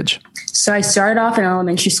Lakeridge? So I started off in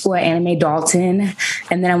elementary school at Anna Mae Dalton,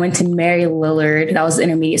 and then I went to Mary Lillard. That was the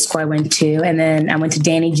intermediate school I went to. And then I went to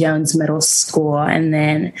Danny Jones Middle School, and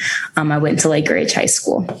then I went to Lakeridge High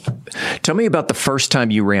School. Tell me about the first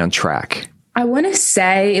time you ran track. I want to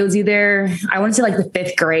say it was like the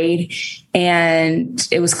 5th grade, and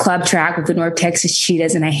it was club track with the North Texas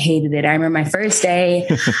Cheetahs, and I hated it. I remember my first day,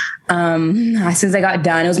 as soon as I got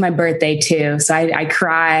done, it was my birthday too. So I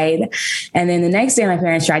cried. And then the next day my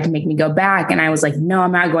parents tried to make me go back, and I was like, no,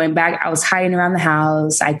 I'm not going back. I was hiding around the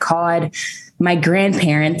house. I called my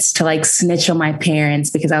grandparents to snitch on my parents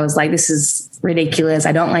because I was like, this is ridiculous.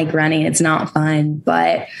 I don't like running. It's not fun,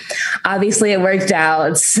 but obviously it worked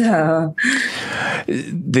out. So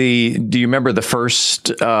do you remember the first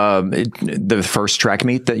track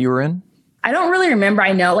meet that you were in? I don't really remember.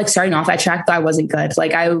 I know starting off that track, though, I wasn't good.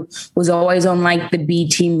 I was always on the B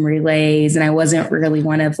team relays, and I wasn't really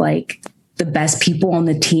one of the best people on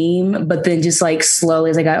the team. But then just slowly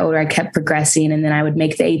as I got older, I kept progressing, and then I would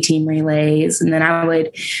make the A team relays, and then I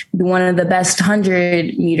would be one of the best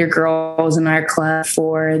 100-meter girls in our club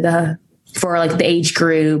for the age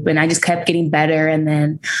group. And I just kept getting better. And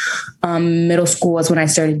then middle school was when I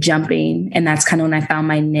started jumping, and that's kind of when I found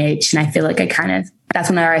my niche. And I feel that's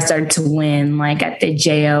when I started to win at the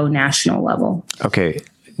JO national level. Okay.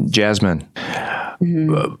 Jasmine,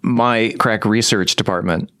 my crack research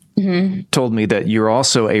department told me that you're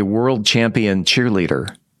also a world champion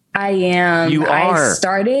cheerleader. I am. You are.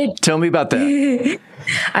 Tell me about that.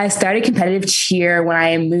 I started competitive cheer when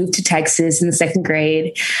I moved to Texas in the 2nd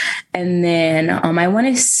grade. And then I want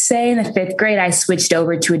to say in the 5th grade, I switched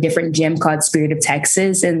over to a different gym called Spirit of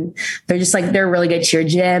Texas. And they're a really good cheer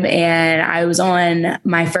gym. And I was on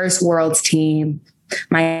my first world's team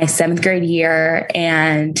my 7th grade year,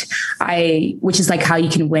 and which is like how you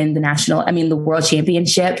can win the world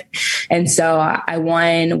championship. And so I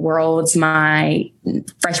won worlds my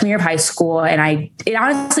freshman year of high school, and it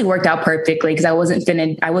honestly worked out perfectly because I wasn't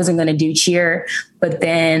going to do cheer, but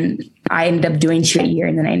then I ended up doing cheer a year,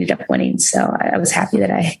 and then I ended up winning. So I was happy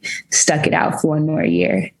that I stuck it out for one more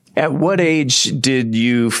year. At what age did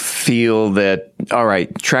you feel that, all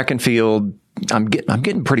right, track and field, I'm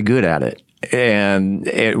getting pretty good at it?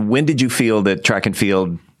 And when did you feel that track and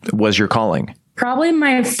field was your calling? Probably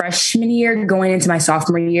my freshman year going into my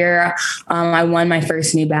sophomore year. I won my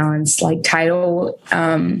first New Balance title.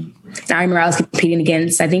 I remember I was competing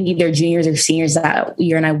against, I think, either juniors or seniors that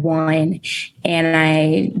year, and I won. And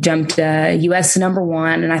I jumped U.S.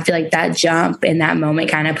 #1. And I feel like that jump in that moment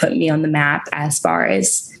kind of put me on the map as far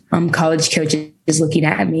as college coaches looking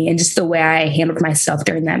at me and just the way I handled myself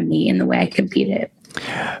during that meet and the way I competed.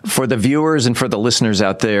 For the viewers and for the listeners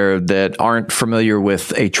out there that aren't familiar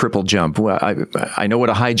with a triple jump, well, I know what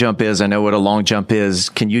a high jump is. I know what a long jump is.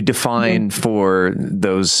 Can you define for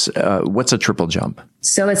those, what's a triple jump?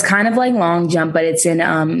 So it's kind of like long jump, but it's in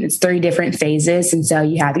it's 3 different phases. And so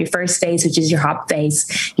you have your first phase, which is your hop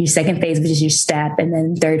phase, your second phase, which is your step, and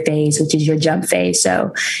then third phase, which is your jump phase.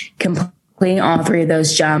 So completing all 3 of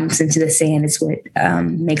those jumps into the sand is what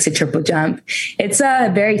makes a triple jump. It's a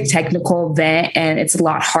very technical event, and it's a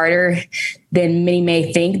lot harder than many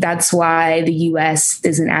may think. That's why the U.S.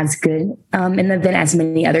 isn't as good in the event as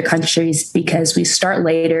many other countries, because we start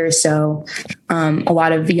later. So a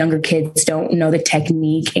lot of the younger kids don't know the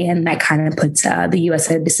technique, and that kind of puts the U.S.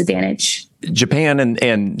 at a disadvantage. Japan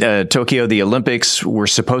and Tokyo, the Olympics were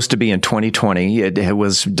supposed to be in 2020. It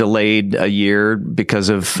was delayed a year because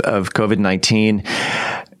of COVID-19.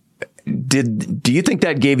 Do you think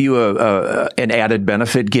that gave you an added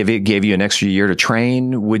benefit? Gave you an extra year to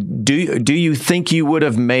train? Do you think you would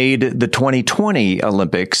have made the 2020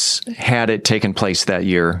 Olympics had it taken place that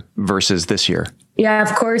year versus this year? Yeah,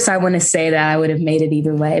 of course, I want to say that I would have made it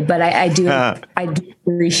either way, but I do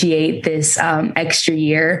appreciate this extra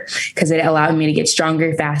year because it allowed me to get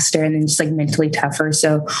stronger, faster, and then just mentally tougher.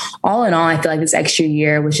 So all in all, I feel like this extra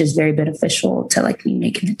year was just very beneficial to me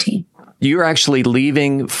making the team. You're actually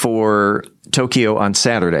leaving for Tokyo on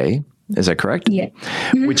Saturday. Is that correct? Yeah.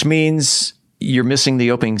 Mm-hmm. Which means you're missing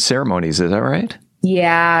the opening ceremonies. Is that right?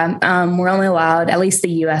 Yeah. We're only allowed, at least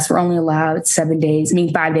the U.S., we're only allowed 5 days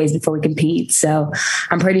before we compete. So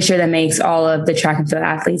I'm pretty sure that makes all of the track and field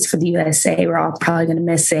athletes for the USA, we're all probably going to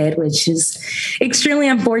miss it, which is extremely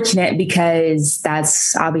unfortunate because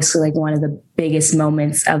that's obviously one of the biggest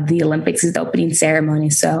moments of the Olympics is the opening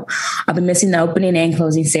ceremony. So I've been missing the opening and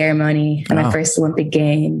closing ceremony at my first Olympic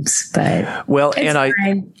Games. But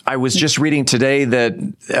I was just reading today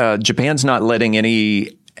that Japan's not letting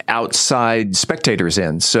any outside spectators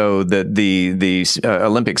in, so that the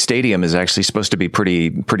Olympic Stadium is actually supposed to be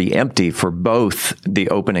pretty empty for both the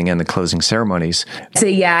opening and the closing ceremonies. So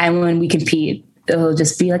yeah, and when we compete, it'll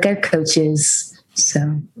just be our coaches.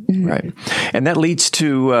 So right, and that leads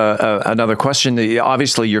to another question.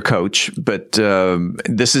 Obviously, you're coach, but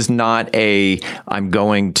this is not I'm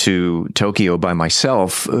going to Tokyo by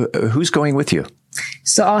myself. Who's going with you?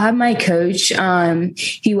 So I'll have my coach.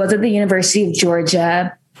 He was at the University of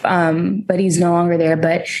Georgia, but he's no longer there.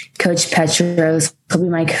 But Coach Petros will be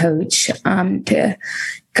my coach to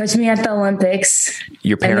coach me at the Olympics.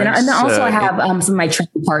 Your parents? And then also I have some of my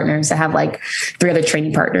training partners. I have 3 other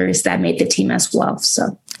training partners that made the team as well.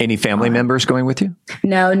 So any family members going with you?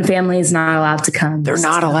 No, and family is not allowed to come. They're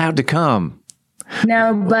not allowed to come.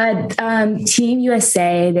 No, but Team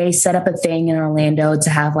USA, they set up a thing in Orlando to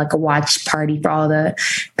have a watch party for all the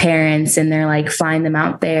parents, and they're flying them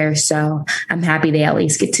out there. So I'm happy they at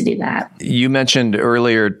least get to do that. You mentioned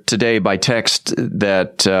earlier today by text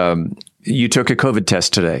that you took a COVID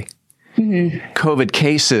test today. Mm-hmm. COVID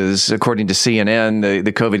cases, according to CNN,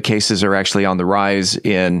 the COVID cases are actually on the rise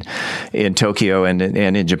in Tokyo and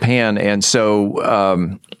in Japan. And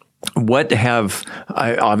so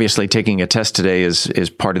obviously taking a test today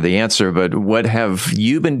is part of the answer, but what have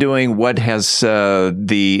you been doing? What has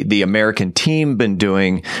the American team been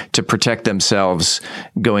doing to protect themselves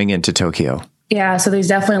going into Tokyo? Yeah, so there's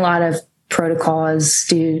definitely a lot of protocols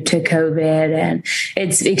due to COVID. And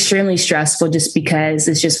it's extremely stressful just because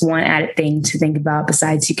it's just one added thing to think about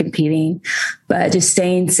besides you competing. But just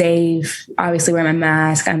staying safe, obviously wearing my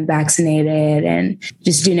mask, I'm vaccinated, and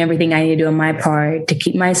just doing everything I need to do on my part to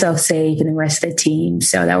keep myself safe and the rest of the team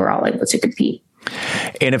so that we're all able to compete.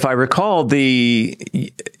 And if I recall, you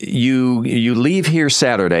leave here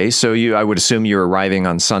Saturday, so I would assume you're arriving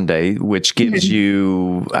on Sunday, which gives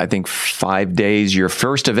you, I think, 5 days. Your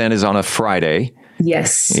first event is on a Friday.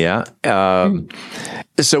 Yes. Yeah.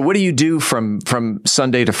 So what do you do from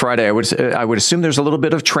Sunday to Friday? I would assume there's a little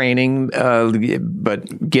bit of training,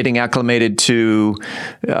 but getting acclimated to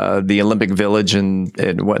the Olympic Village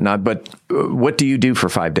and whatnot. But what do you do for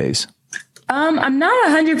 5 days? I'm not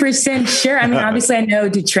 100% sure. I mean, obviously I know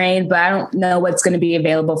to train, but I don't know what's going to be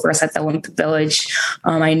available for us at the Olympic Village.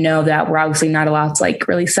 I know that we're obviously not allowed to like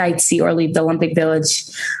really sightsee or leave the Olympic Village,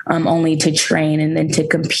 only to train and then to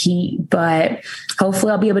compete. But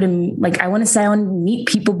hopefully I'll be able to, like, I want to meet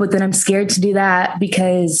people, but then I'm scared to do that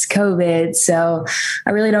because COVID. So I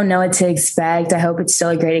really don't know what to expect. I hope it's still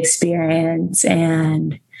a great experience,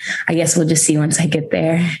 and I guess we'll just see once I get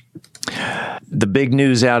there. The big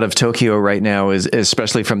news out of Tokyo right now is,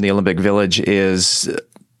 especially from the Olympic Village, is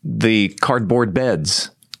the cardboard beds.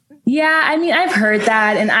 Yeah, I mean, I've heard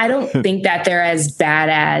that, and I don't think that they're as bad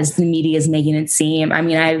as the media is making it seem. I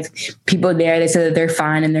mean, I've people there, they say that they're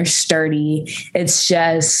fine and they're sturdy. It's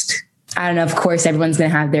just, I don't know, of course, everyone's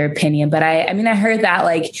going to have their opinion, but I mean, I heard that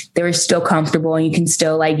like they were still comfortable and you can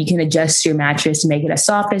still you can adjust your mattress to make it as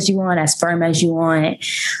soft as you want, as firm as you want.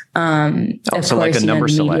 Of course, like a number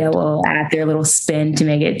the media select will add their little spin to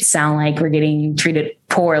make it sound like we're getting treated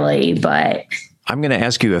poorly, but I'm going to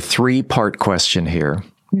ask you a 3-part question here.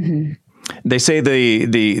 Mm-hmm. They say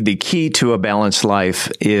the key to a balanced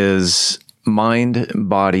life is mind,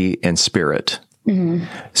 body, and spirit. Mm-hmm.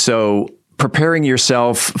 So preparing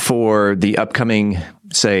yourself for the upcoming,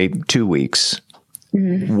 say, 2 weeks,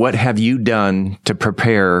 mm-hmm. what have you done to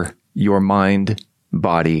prepare your mind,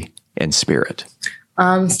 body, and spirit?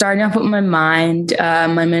 Starting off with my mind,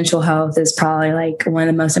 my mental health is probably like one of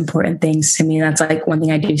the most important things to me. That's like one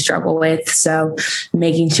thing I do struggle with. So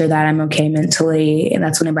making sure that I'm okay mentally, and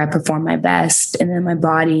that's whenever I perform my best. And then my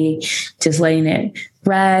body, just letting it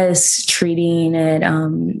rest, treating it,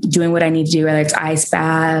 doing what I need to do, whether it's ice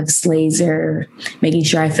baths, laser, making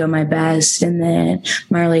sure I feel my best. And then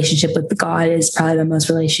my relationship with God is probably the most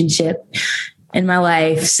relationship in my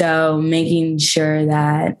life. So making sure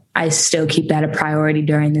that I still keep that a priority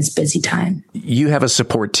during this busy time. You have a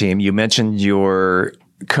support team. You mentioned your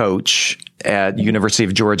coach at University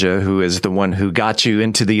of Georgia, who is the one who got you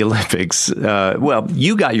into the Olympics. Well,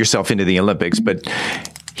 you got yourself into the Olympics, but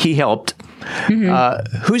he helped.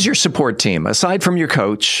 Mm-hmm. Who's your support team aside from your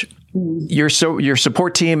coach? Your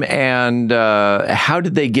support team, and how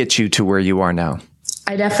did they get you to where you are now?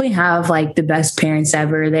 I definitely have like the best parents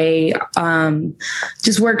ever. They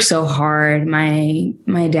just work so hard. My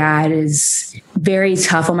dad is very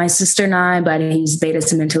tough on my sister and I, but he's made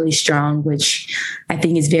us mentally strong, which I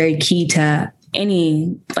think is very key to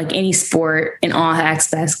any sport in all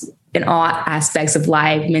aspects. In all aspects of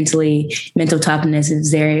life, mental toughness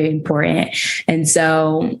is very important. And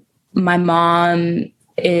so my mom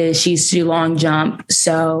she used to do long jump,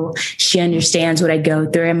 so she understands what I go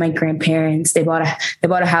through. And my grandparents, they bought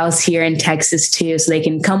a house here in Texas too, so they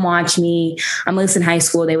can come watch me. I'm in high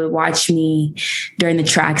school. They would watch me during the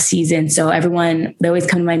track season. So they always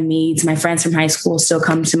come to my meets. My friends from high school still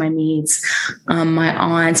come to my meets. My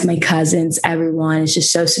aunts, my cousins, everyone is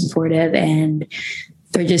just so supportive, and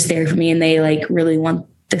they're just there for me, and they like really want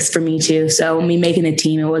this for me too. So me making the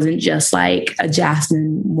team, it wasn't just like a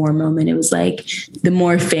Jasmine Moore moment. It was like the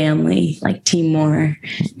Moore family, like Team Moore.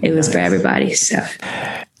 It was for everybody. So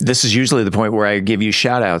this is usually the point where I give you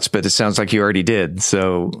shout outs, but it sounds like you already did.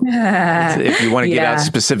 So if you want to give out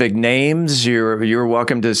specific names, you're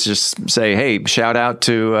welcome to just say, hey, shout out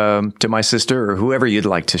to my sister or whoever you'd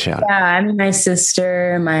like to shout out. Yeah, I mean, my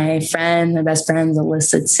sister, my friend, my best friends,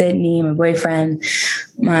 Alyssa, Sydney, my boyfriend,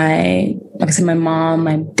 my mom,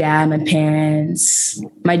 my dad, my parents.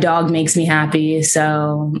 My dog makes me happy,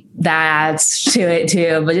 so that's to it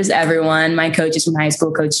too. But just everyone, my coaches from high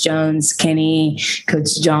school, Coach Jones, Kenny,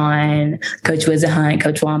 Coach John, Coach Wizahunt,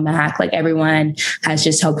 Coach Wambach, like everyone has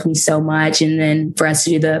just helped me so much. And then for us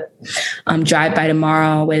to do the drive by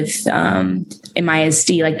tomorrow with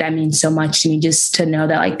MISD, like that means so much to me, just to know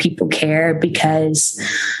that like people care, because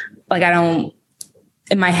like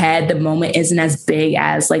in my head, the moment isn't as big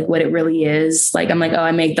as like what it really is. Like, I'm like, oh,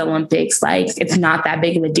 I make the Olympics. Like, it's not that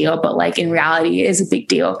big of a deal, but like in reality, it is a big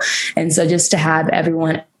deal. And so just to have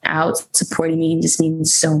everyone out supporting me and just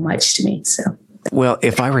means so much to me. So. Well,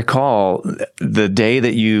 if I recall, the day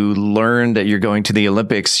that you learned that you're going to the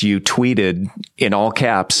Olympics, you tweeted in all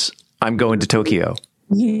caps, "I'm going to Tokyo."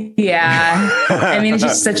 Yeah. I mean, it's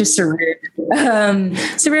just such a surreal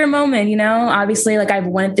moment, you know. Obviously, like, I've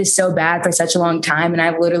wanted this so bad for such a long time, and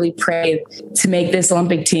I've literally prayed to make this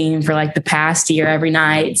Olympic team for like the past year every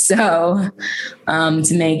night. So to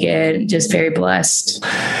make it, just very blessed.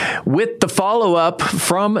 With the follow-up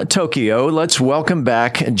from Tokyo, let's welcome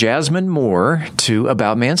back Jasmine Moore to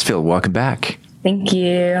About Mansfield. Welcome back. Thank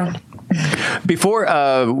you. Before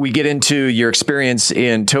we get into your experience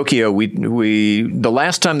in Tokyo, the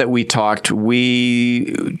last time that we talked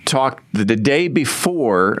the day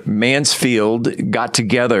before Mansfield got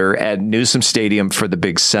together at Newsom Stadium for the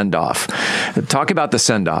big send-off. Talk about the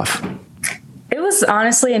send-off. It was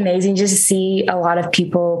honestly amazing just to see a lot of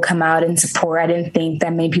people come out and support. I didn't think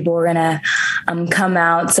that many people were going to come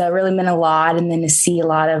out. So it really meant a lot. And then to see a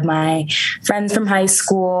lot of my friends from high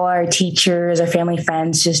school, our teachers, our family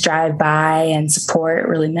friends just drive by and support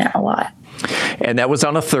really meant a lot. And that was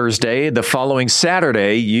on a Thursday. The following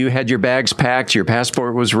Saturday, you had your bags packed, your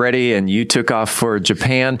passport was ready, and you took off for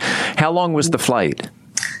Japan. How long was the flight?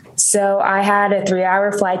 So I had a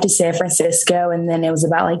 3-hour flight to San Francisco, and then it was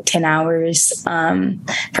about like 10 hours from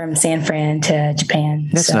San Fran to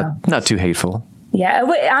Japan. That's not too hateful. Yeah,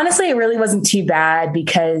 honestly, it really wasn't too bad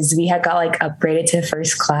because we had got like upgraded to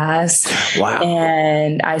first class. Wow.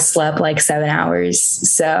 And I slept like 7 hours.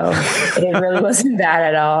 So it really wasn't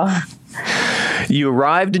bad at all. You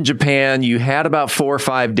arrived in Japan. You had about 4 or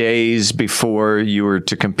 5 days before you were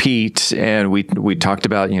to compete, and we talked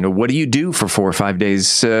about, what do you do for 4 or 5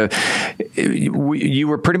 days? You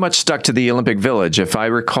were pretty much stuck to the Olympic Village. If I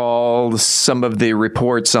recall some of the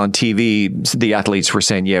reports on TV, the athletes were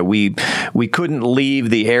saying, we couldn't leave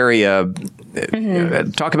the area.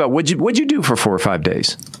 Mm-hmm. Talk about what'd you do for 4 or 5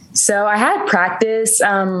 days? So I had practice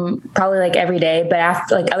probably like every day, but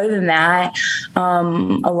after, like, other than that,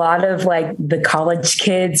 a lot of like the college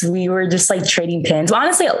kids, we were just like trading pins. Well,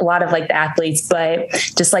 honestly, a lot of like the athletes, but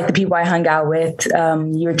just like the people I hung out with,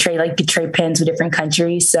 you would trade pins with different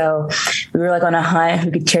countries. So we were like on a hunt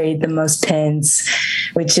who could trade the most pins,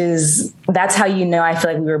 that's how I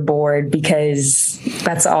feel like we were bored because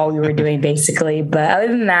that's all we were doing basically. But other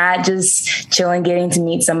than that, just chilling, getting to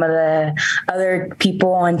meet some of the other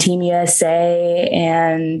people on Team USA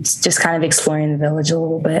and just kind of exploring the village a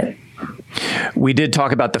little bit. We did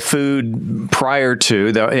talk about the food prior to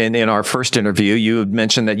in our first interview. You had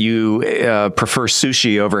mentioned that you prefer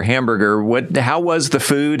sushi over hamburger. How was the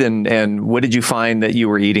food, and what did you find that you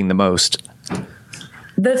were eating the most?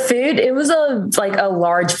 The food, it was a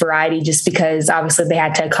large variety just because obviously they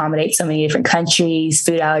had to accommodate so many different countries,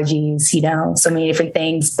 food allergies, so many different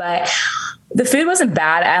things. But the food wasn't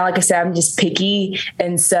bad. Like I said, I'm just picky.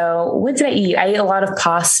 And so what did I eat? I ate a lot of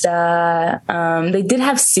pasta. They did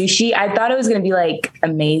have sushi. I thought it was going to be like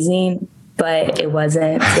amazing, but it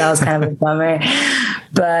wasn't. So that was kind of a bummer.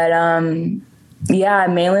 But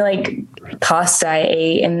mainly like pasta I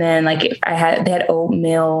ate. And then like they had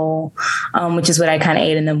oatmeal, which is what I kind of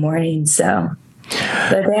ate in the morning. So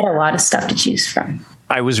but they had a lot of stuff to choose from.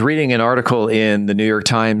 I was reading an article in the New York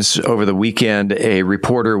Times over the weekend. A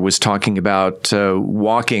reporter was talking about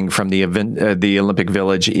walking from the Olympic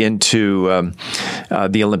Village into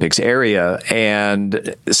the Olympics area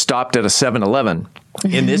and stopped at a 7-Eleven.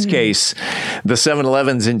 In this case, the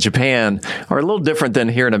 7-Elevens in Japan are a little different than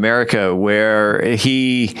here in America, where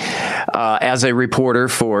he, as a reporter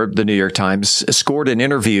for the New York Times, scored an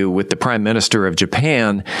interview with the Prime Minister of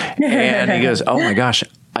Japan, and he goes, "Oh my gosh,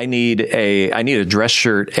 I need a dress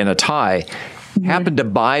shirt and a tie." Happened to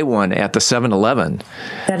buy one at the 7-Eleven.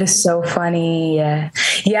 That is so funny.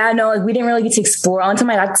 Yeah, no, like we didn't really get to explore. Only time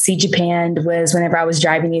I got to see Japan was whenever I was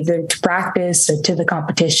driving either to practice or to the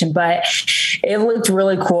competition. But it looked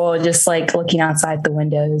really cool, just like looking outside the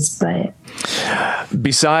windows. But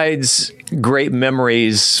besides great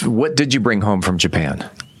memories, what did you bring home from Japan?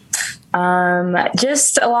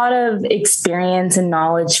 Just a lot of experience and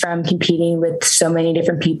knowledge from competing with so many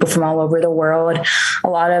different people from all over the world. A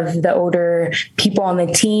lot of the older people on the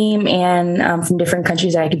team and from different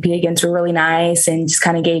countries that I competed against were really nice and just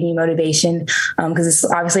kind of gave me motivation because this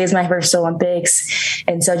obviously is my first Olympics.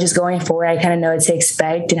 And so just going forward, I kind of know what to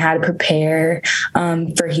expect and how to prepare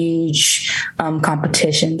for huge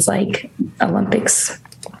competitions like Olympics.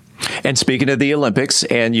 And speaking of the Olympics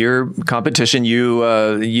and your competition,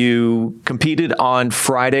 you competed on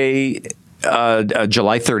Friday,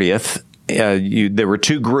 July 30th, there were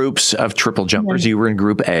two groups of triple jumpers. You were in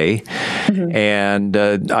Group A, and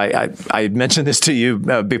I mentioned this to you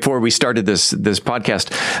before we started this podcast,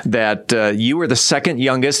 that you were the second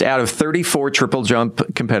youngest out of 34 triple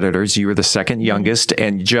jump competitors. You were the second youngest,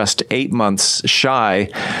 and just 8 months shy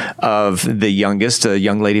of the youngest, a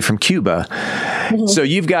young lady from Cuba. So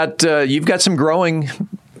you've got some growing.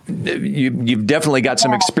 You've definitely got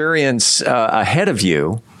some experience ahead of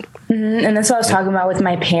you. And that's what I was talking about with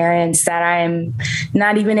my parents, that I'm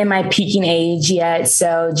not even in my peaking age yet.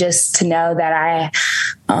 So just to know that I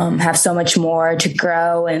have so much more to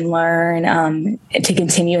grow and learn, to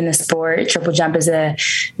continue in the sport. Triple jump is a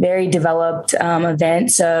very developed event.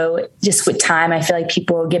 So just with time, I feel like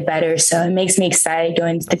people will get better. So it makes me excited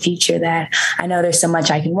going into the future that I know there's so much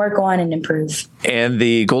I can work on and improve. And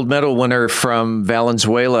the gold medal winner from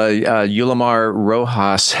Valenzuela, Yulimar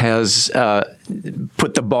Rojas, has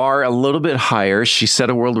put the bar a little bit higher. She set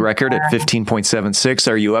a world record at 15.76.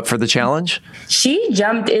 Are you up for the challenge? She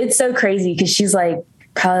jumped. It's so crazy because she's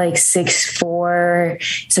probably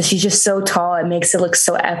 6'4". So she's just so tall. It makes it look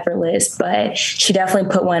so effortless, but she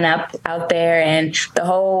definitely put one out there. And the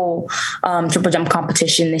whole triple jump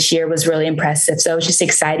competition this year was really impressive. So it was just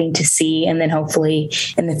exciting to see. And then hopefully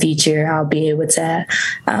in the future, I'll be able to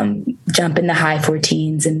jump in the high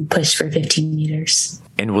 14s and push for 15 meters.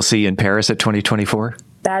 And we'll see you in Paris at 2024.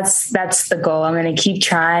 That's the goal. I'm going to keep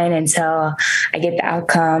trying until I get the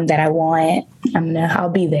outcome that I want. I'll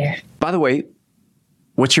be there. By the way,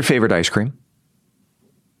 what's your favorite ice cream?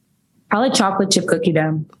 Probably chocolate chip cookie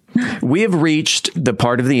dough. We have reached the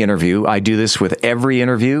part of the interview. I do this with every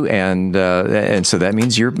interview, and so that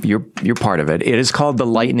means you're part of it. It is called the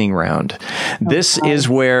lightning round. This is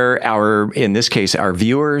where in this case, our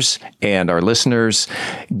viewers and our listeners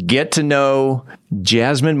get to know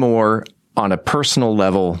Jasmine Moore on a personal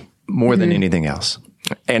level more than anything else.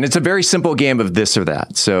 And it's a very simple game of this or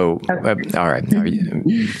that. So, all right,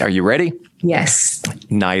 are you ready? Yes.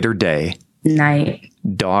 Night or day? Night.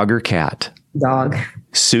 Dog or cat? Dog.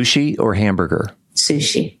 Sushi or hamburger?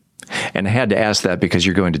 Sushi. And I had to ask that because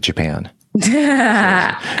you're going to Japan.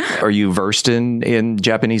 Are you versed in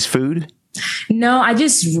Japanese food? No, I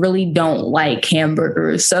just really don't like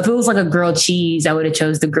hamburgers. So if it was like a grilled cheese, I would have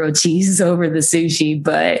chose the grilled cheese over the sushi,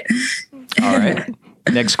 but. All right.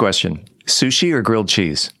 Next question. Sushi or grilled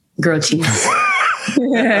cheese? Grilled cheese.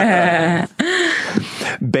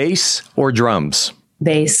 Bass or drums?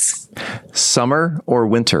 Bass. Summer or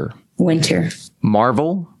winter? Winter.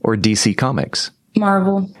 Marvel or DC Comics?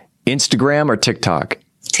 Marvel. Instagram or TikTok?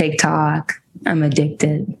 TikTok. I'm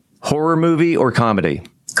addicted. Horror movie or comedy?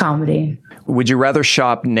 Comedy. Would you rather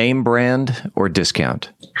shop name brand or discount?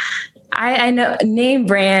 I know name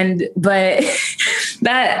brand, but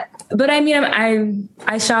I mean,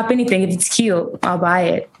 I shop anything. If it's cute, I'll buy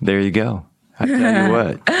it. There you go. I tell you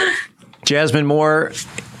what. Jasmine Moore,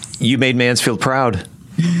 you made Mansfield proud.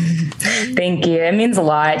 Thank you. It means a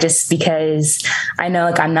lot just because I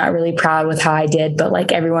know I'm not really proud with how I did,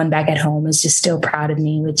 but everyone back at home is just still proud of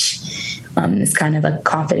me, which is kind of a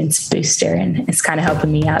confidence booster, and it's kind of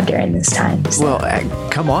helping me out during this time. So. Well,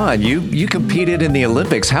 come on. You competed in the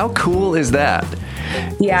Olympics. How cool is that?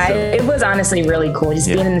 Yeah, it was honestly really cool. Just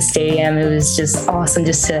being in the stadium, it was just awesome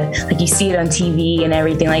just to, you see it on TV and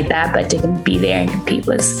everything like that, but to be there and compete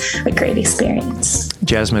was a great experience.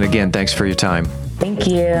 Jasmine, again, thanks for your time. Thank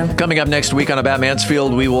you. Coming up next week on About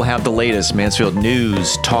Mansfield, we will have the latest Mansfield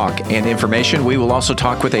news, talk, and information. We will also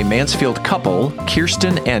talk with a Mansfield couple,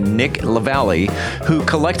 Kirsten and Nick LaValle, who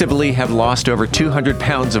collectively have lost over 200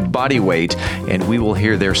 pounds of body weight, and we will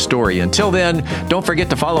hear their story. Until then, don't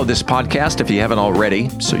forget to follow this podcast if you haven't already,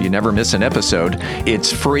 so you never miss an episode.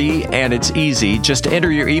 It's free and it's easy. Just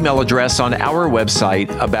enter your email address on our website,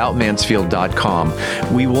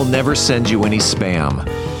 aboutmansfield.com. We will never send you any spam.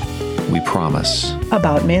 We promise.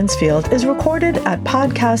 About Mansfield is recorded at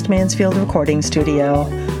Podcast Mansfield Recording Studio.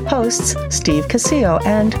 Hosts Steve Casillo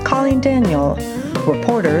and Colleen Daniel.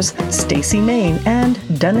 Reporters Stacy Main and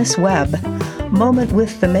Dennis Webb. Moment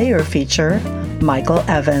with the Mayor feature Michael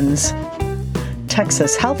Evans.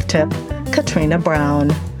 Texas Health Tip Katrina Brown.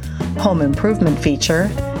 Home Improvement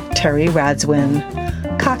feature Terry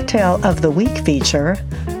Radzwin. Cocktail of the Week feature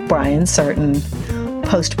Brian Certain.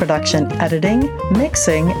 Post-production editing,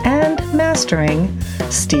 mixing, and mastering,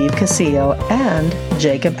 Steve Casillo and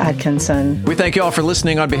Jacob Atkinson. We thank you all for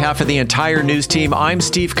listening on behalf of the entire news team. I'm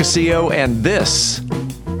Steve Casillo, and this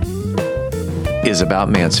is About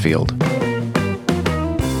Mansfield.